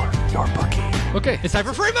 For your bookie. Okay, it's time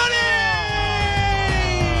for free money!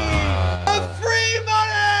 A free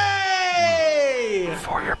money!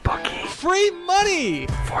 For your bookie. Free money!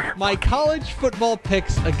 For your My college football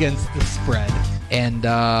picks against the spread. And,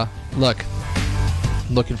 look,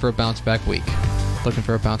 looking for a bounce back week. Looking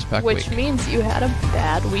for a bounce back Which week. means you had a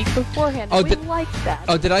bad week beforehand. Oh, We like that.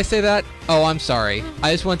 Oh, did I say that? Oh, I'm sorry.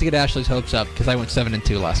 I just wanted to get Ashley's hopes up because I went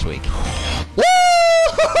 7-2 last week. Woo!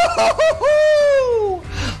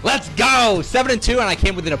 Let's go! 7-2, and I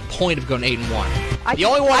came within a point of going 8-1. I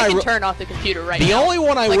can turn off the computer right now. The only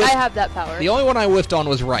one I like, I whiffed- have that power. The only one I whiffed on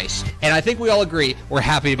was Rice, and I think we all agree we're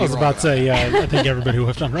happy to be I was wrong. about to say, yeah, I think everybody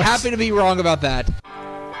whiffed on Rice. Happy to be wrong about that.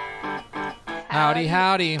 Howdy,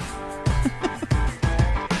 howdy.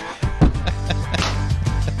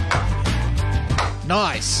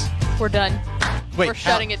 Nice. We're done. Wait, We're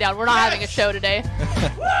shutting it down. We're not having a show today.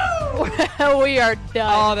 We are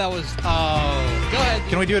done. Oh, that was. Oh, go ahead.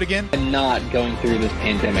 Can we do it again? I'm not going through this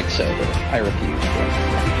pandemic sober. I refuse.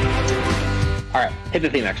 All right, hit the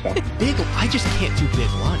theme expo. I just can't do big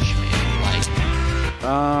lunch, man.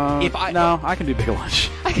 Like, I can do big lunch.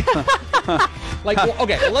 well,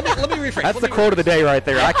 okay. Let me rephrase. That's the quote of the day right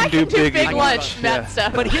there. I can do big lunch, Matt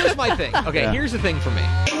stuff. But here's my thing. Okay, Yeah. here's the thing for me.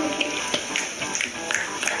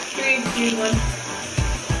 3, 2, 1.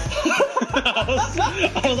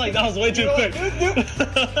 I was like, that was way too quick.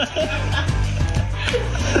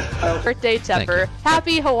 Birthday Tepper.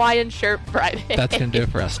 Happy Hawaiian Shirt Friday. That's gonna do it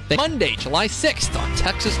for us. Monday, July 6th on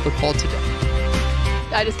Texas Football Today.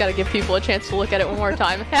 I just got to give people a chance to look at it one more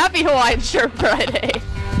time. Happy Hawaiian Shirt Friday.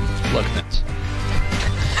 Look, Vince.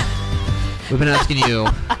 We've been asking you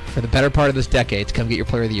for the better part of this decade to come get your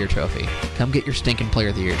Player of the Year trophy. Come get your stinking Player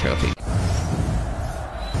of the Year trophy.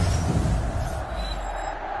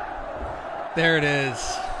 There it is.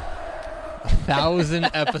 1,000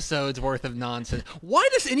 episodes worth of nonsense. Why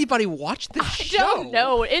does anybody watch this show? I don't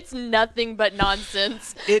know. It's nothing but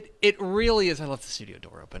nonsense. It really is. I left the studio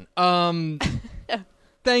door open.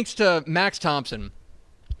 Thanks to Max Thompson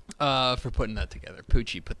for putting that together.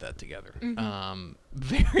 Poochie put that together. Mhm.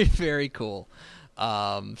 Very, very cool.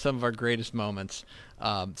 Some of our greatest moments.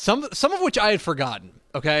 Some of which I had forgotten.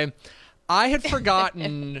 Okay, I had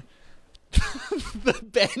forgotten the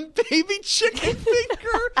Ben Baby Chicken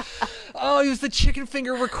Finger. Oh, he was the chicken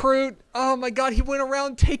finger recruit. Oh my God, he went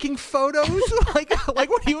around taking photos, like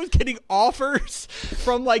when he was getting offers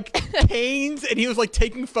from like Canes, and he was like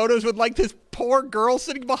taking photos with like this poor girl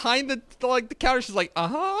sitting behind the counter. She's like,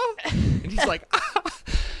 and he's like,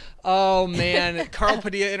 oh man, Carl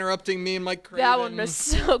Padilla interrupting me and Mike Craven. That one was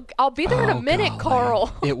so. I'll be there in a minute,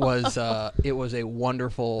 Carl. It was a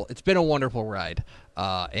wonderful. It's been a wonderful ride.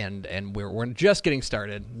 and we're just getting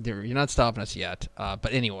started. You're not stopping us yet.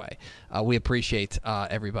 But anyway, we appreciate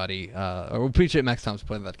everybody. We appreciate Max Thomas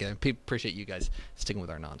putting that together. Appreciate you guys sticking with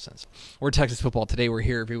our nonsense. We're Texas Football Today. We're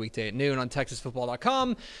here every weekday at noon on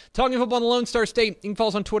TexasFootball.com. Talking football in the Lone Star State. You can follow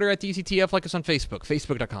us on Twitter at DCTF. Like us on Facebook.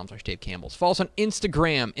 Facebook.com/Dave Campbell's. Follow us on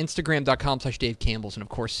Instagram. Instagram.com/Dave Campbell's. And of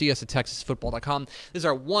course, see us at TexasFootball.com. This is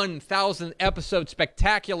our 1,000th episode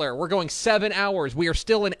spectacular. We're going 7 hours. We are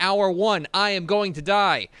still in hour 1. I am going to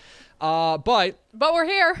die. But we're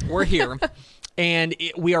here. We're here. And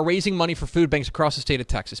we are raising money for food banks across the state of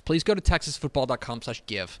Texas. Please go to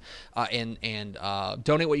TexasFootball.com/give and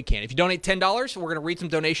donate what you can. If you donate $10, we're going to read some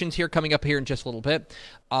donations here coming up here in just a little bit.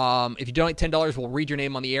 If you donate $10, we'll read your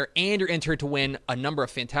name on the air, and you're entered to win a number of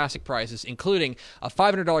fantastic prizes, including a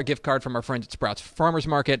 $500 gift card from our friends at Sprouts Farmers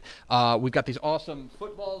Market. We've got these awesome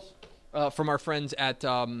footballs from our friends at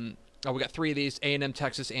we got 3 of these, A&M,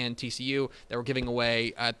 Texas, and TCU, that we're giving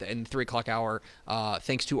away in the 3 o'clock hour,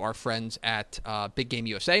 thanks to our friends at Big Game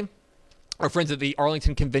USA. Our friends at the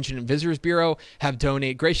Arlington Convention and Visitors Bureau have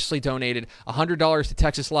graciously donated $100 to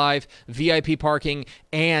Texas Live, VIP parking,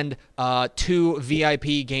 and 2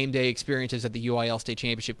 VIP game day experiences at the UIL State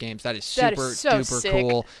Championship games. That is super duper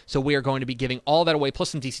cool. So we are going to be giving all that away, plus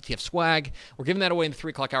some DCTF swag. We're giving that away in the 3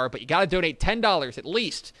 o'clock hour, but you got to donate $10 at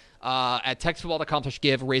least at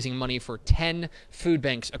TexasFootball.com/give, raising money for 10 food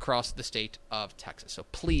banks across the state of Texas. So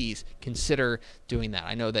please consider doing that.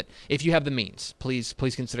 I know that if you have the means, please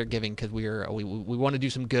consider giving, because we want to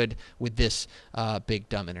do some good with this big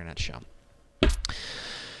dumb internet show.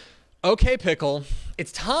 Okay, Pickle,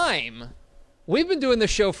 it's time. We've been doing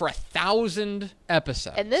this show for 1,000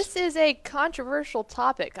 episodes. And this is a controversial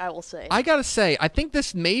topic, I will say. I gotta say, I think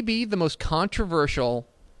this may be the most controversial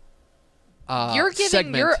you're giving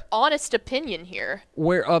segment, your honest opinion here.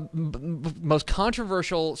 Most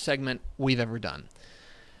controversial segment we've ever done.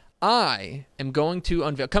 I am going to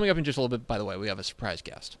unveil, coming up in just a little bit, by the way, we have a surprise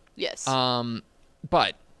guest. Yes.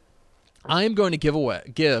 But I am going to give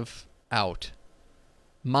out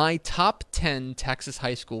my top 10 Texas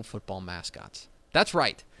high school football mascots. That's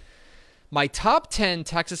right. My top 10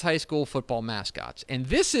 Texas high school football mascots. And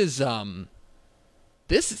this is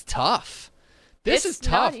tough. This is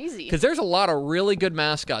tough, because there's a lot of really good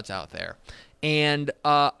mascots out there. And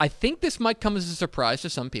I think this might come as a surprise to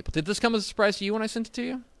some people. Did this come as a surprise to you when I sent it to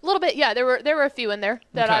you? A little bit, yeah. There were a few in there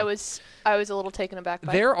that okay. I was a little taken aback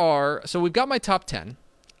by. So we've got my top 10.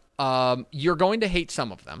 You're going to hate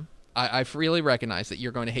some of them. I really recognize that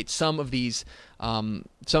you're going to hate some of these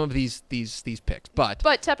picks. But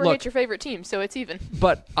Tepper hates your favorite team, so it's even.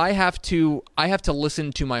 But I have to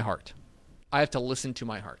listen to my heart. I have to listen to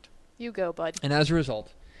my heart. You go, bud. And as a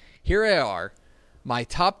result, here are my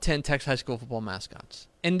top 10 Texas high school football mascots.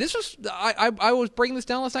 And this was, I was breaking this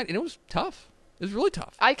down last night, and it was tough. It was really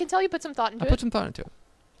tough. I can tell you put some thought into it. I put some thought into it.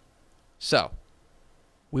 So,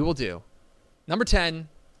 we will do number 10,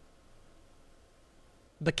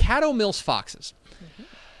 the Caddo Mills Foxes. Mm-hmm.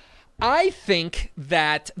 I think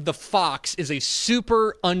that the Fox is a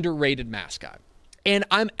super underrated mascot. And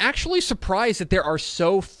I'm actually surprised that there are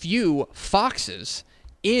so few Foxes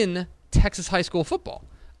in Texas high school football.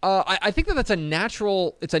 I think that's a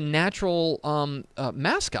natural. It's a natural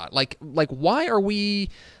mascot. Like why are we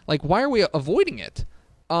avoiding it?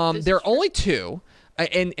 There are only 2,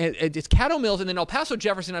 and it's Caddo Mills, and then El Paso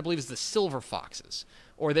Jefferson, I believe, is the Silver Foxes,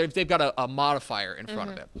 or they've got a modifier in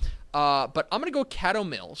front of it. But I'm gonna go Caddo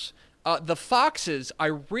Mills. The Foxes, I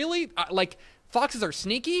really like. Foxes are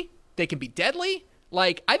sneaky. They can be deadly.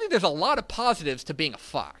 Like, I think there's a lot of positives to being a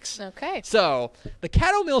fox. Okay. So, the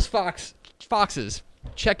Caddo Mills Foxes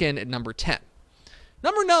check in at number 10.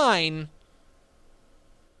 Number 9,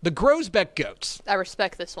 the Groesbeck Goats. I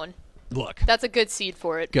respect this one. Look. That's a good seed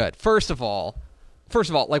for it. Good. First of all,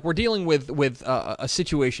 like, we're dealing with a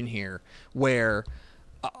situation here where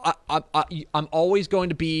I'm always going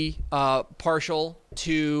to be partial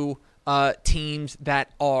to teams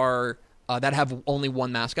that have only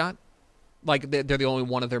one mascot. Like, they're the only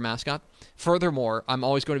one of their mascot. Furthermore, I'm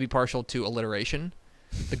always going to be partial to alliteration.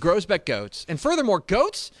 The Groesbeck Goats. And furthermore,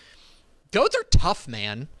 goats are tough,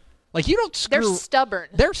 man. Like, you don't screw... They're stubborn.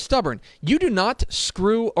 They're stubborn. You do not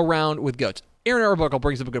screw around with goats. Aaron Arbuckle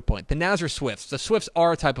brings up a good point. The Nazareth Swifts. The Swifts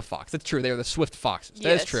are a type of fox. That's true. They are the Swift Foxes. Yes.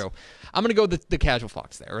 That is true. I'm going to go the casual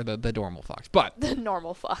fox there, or the normal fox. But the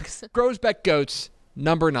normal fox. Groesbeck Goats,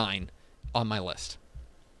 number 9 on my list.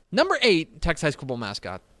 Number 8, Texas high school football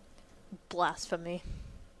mascot. Blasphemy.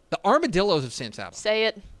 The Armadillos of San Saba. Say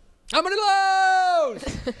it. Armadillos!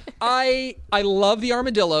 I love the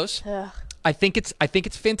Armadillos. Ugh. I think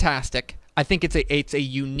it's fantastic. I think it's a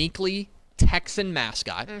uniquely Texan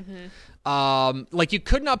mascot. Like, you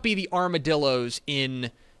could not be the Armadillos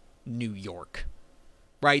in New York,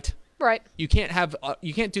 right? Right. You can't have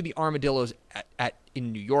you can't do the Armadillos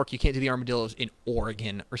in New York. You can't do the Armadillos in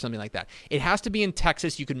Oregon or something like that. It has to be in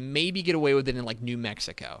Texas. You could maybe get away with it in like New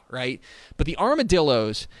Mexico, right? But the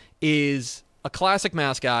Armadillos is a classic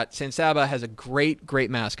mascot. San Saba has a great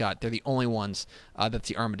mascot. They're the only ones that's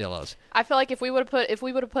the Armadillos. I feel like if we would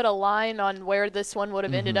have put a line on where this one would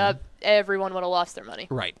have ended up, everyone would have lost their money.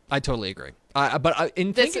 Right. I totally agree. But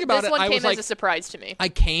in This thinking about this it, one I came was as like, a surprise to me. I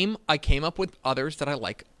came up with others that I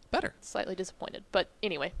like better. Slightly disappointed, but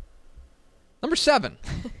anyway. Number 7.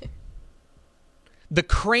 The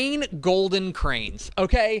Crane Golden Cranes.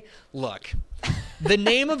 Okay, look. The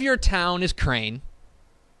name of your town is Crane.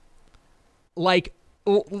 Like,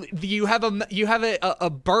 you have a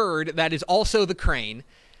bird that is also the crane.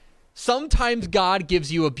 Sometimes God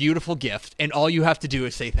gives you a beautiful gift, and all you have to do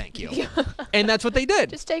is say thank you. And that's what they did.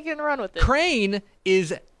 Just take it and run with it. Crane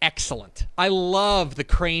is excellent. I love the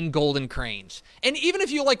Crane Golden Cranes. And even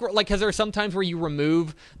if you like, because there are some times where you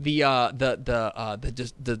remove the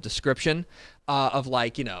description of,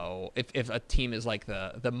 like, you know, if a team is like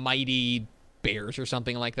the Mighty Bears or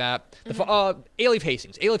something like that. Alief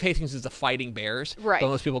Hastings. Alief Hastings is the Fighting Bears. Right. But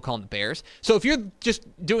most people call them the Bears. So if you're just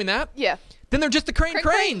doing that, yeah, then they're just the Crane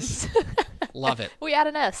Cranes. Love it. We add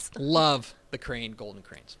an S. Love the Crane Golden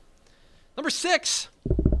Cranes. Number 6.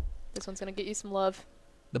 This one's going to get you some love.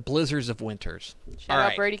 The Blizzards of Winters.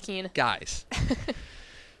 Shout out Brady Keene. Guys.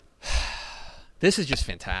 This is just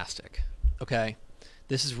fantastic. Okay?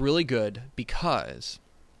 This is really good because,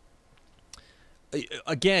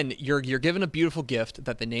 again, you're given a beautiful gift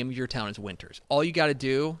that the name of your town is Winters. All you got to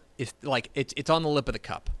do is, like, it's on the lip of the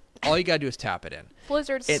cup. All you got to do is tap it in.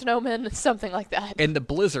 Blizzards, snowmen, something like that. And the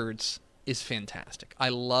Blizzards is fantastic. I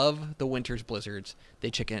love the Winters Blizzards.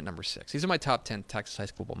 They check in at number 6. These are my top 10 Texas high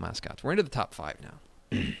school football mascots. We're into the top 5 now.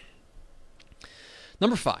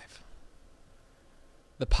 Number 5.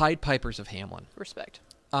 The Pied Pipers of Hamlin. Respect.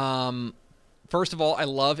 First of all, I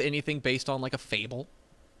love anything based on, like, a fable.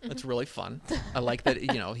 That's really fun. I like that.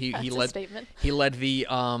 You know, he led statement. He led the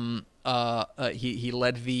he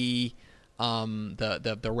led the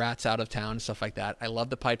rats out of town and stuff like that. I love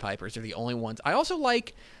the Pied Pipers. They're the only ones. I also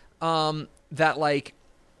like that, like,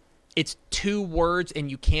 it's 2 words and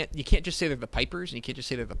you can't just say they're the Pipers and you can't just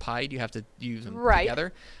say they're the Pied. You have to use them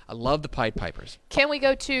together. I love the Pied Pipers. Can we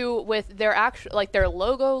go to with their actual, like, their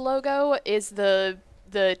logo is the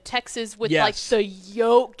Texas with like the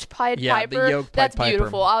yoked Pied Piper. The yoked Pied That's Piper.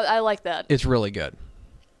 beautiful. I like that. It's really good.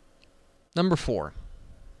 Number 4.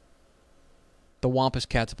 The Wampus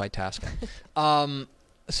Cats of Itasca.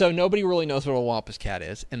 So nobody really knows what a Wampus Cat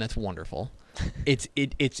is, and that's wonderful.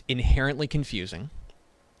 It's inherently confusing,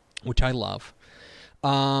 which I love.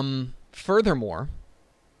 Furthermore,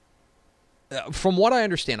 from what I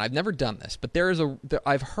understand, I've never done this, but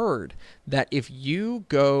I've heard that if you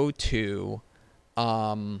go to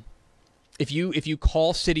if you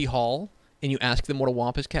call City Hall and you ask them what a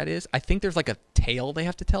Wampus Cat is, I think there's like a tale they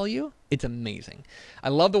have to tell you. It's amazing. I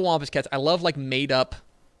love the Wampus Cats. I love, like, made up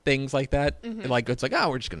things like that. Like, it's like, oh,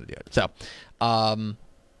 we're just gonna do it. So,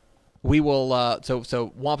 we will.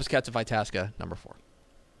 So Wampus Cats of Itasca, number 4.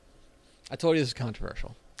 I told you this is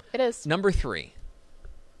controversial. It is. Number 3.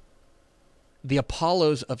 The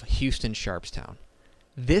Apollos of Houston Sharpstown.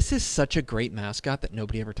 This is such a great mascot that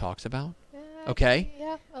nobody ever talks about. Okay?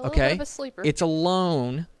 Yeah, a little bit of a sleeper. It's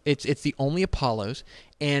alone. It's the only Apollos.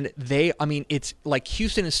 And it's like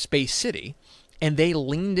Houston is Space City. And they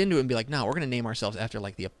leaned into it and be like, no, we're going to name ourselves after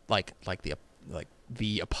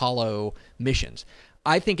the Apollo missions.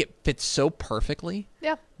 I think it fits so perfectly.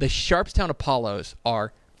 Yeah. The Sharpstown Apollos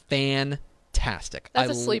are fantastic.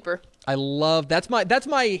 That's a sleeper. I love that's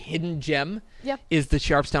my hidden gem. Yeah. Is the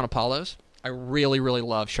Sharpstown Apollos. I really, really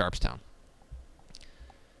love Sharpstown.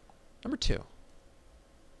 Number 2.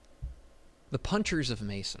 The Punchers of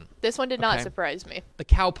Mason. This one did not surprise me. The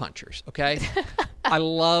Cow Punchers, okay? I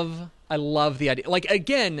love the idea. Like,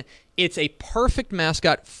 again, it's a perfect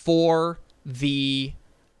mascot for the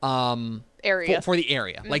area. For the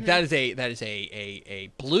area. Like, that is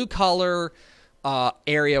a blue collar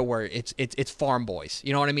area where it's farm boys.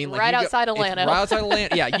 You know what I mean? Like, right outside Atlanta. Right outside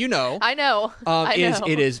Atlanta. Yeah, you know. I know.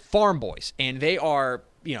 It is farm boys, and they are,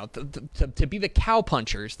 you know, to be the Cow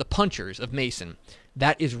Punchers, the Punchers of Mason.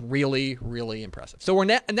 That is really, really impressive. So we're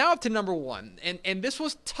now up to number 1, and this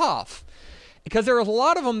was tough because there are a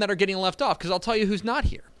lot of them that are getting left off. Because I'll tell you who's not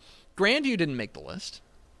here. Grandview didn't make the list.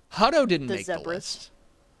 Hutto didn't make the list.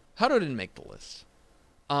 Hutto didn't make the list.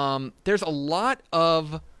 There's a lot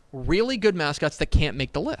of really good mascots that can't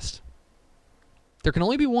make the list. There can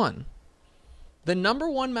only be one. the number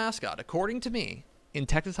one mascot, according to me, in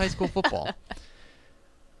Texas high school football,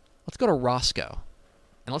 let's go to Roscoe,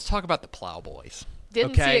 and let's talk about the Plowboys.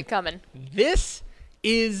 Didn't see it coming. This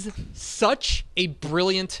is such a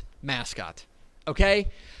brilliant mascot, okay?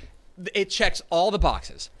 It checks all the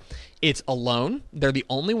boxes. It's alone. They're the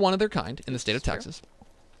only one of their kind in the state of Texas.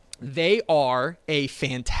 They are a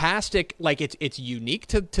fantastic, like it's unique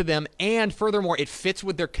to them, and furthermore, it fits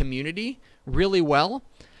with their community really well.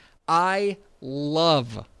 I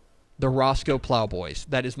love the Roscoe Plowboys.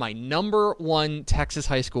 That is my number one Texas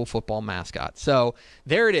high school football mascot. So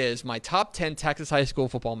there it is, my top 10 Texas high school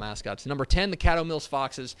football mascots. Number 10, the Caddo Mills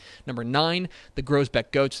Foxes. Number 9, the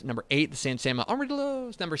Grosbeck Goats. Number 8, the San Sama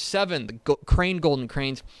Armadillos. Number 7, the Crane Golden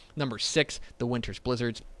Cranes. Number 6, the Winters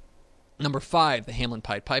Blizzards. Number 5, the Hamlin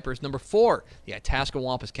Pied Pipers. Number 4, the Itasca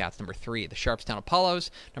Wampus Cats. Number 3, the Sharpstown Apollos.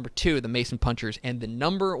 Number 2, the Mason Punchers. And the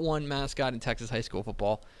number one mascot in Texas high school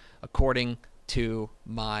football, according to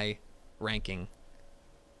my ranking,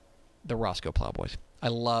 the Roscoe Plowboys. I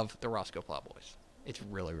love the Roscoe Plowboys. It's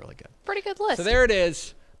really, really good. Pretty good list. So there it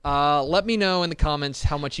is. Let me know in the comments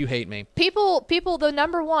how much you hate me. People, the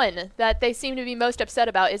number one that they seem to be most upset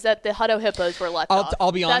about is that the Hutto Hippos were left off.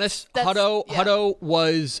 I'll be honest. Hutto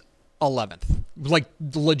was 11th, like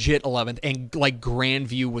legit 11th, and like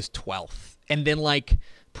Grandview was 12th, and then like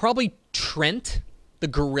probably Trent, the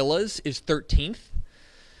Gorillas, is 13th.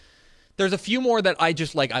 There's a few more that I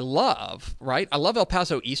just like. I love, right? I love El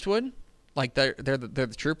Paso Eastwood. Like they're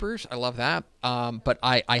the Troopers. I love that. But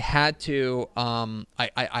I had to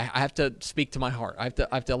I have to speak to my heart. I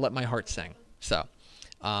have to let my heart sing. So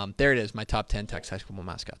there it is, my top 10 Texas high school football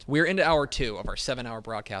mascots. We're into hour 2 of our 7-hour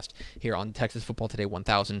broadcast here on Texas Football Today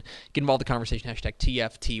 1000. Get involved in the conversation, hashtag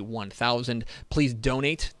TFT1000. Please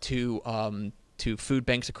donate to food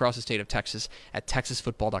banks across the state of Texas at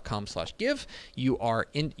texasfootball.com/give. You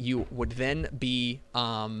would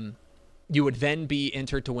then be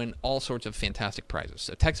entered to win all sorts of fantastic prizes.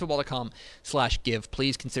 So texasfootball.com/give.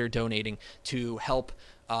 Please consider donating to help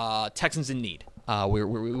Texans in need. We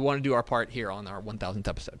want to do our part here on our 1000th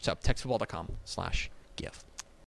episode. So texasfootball.com/give.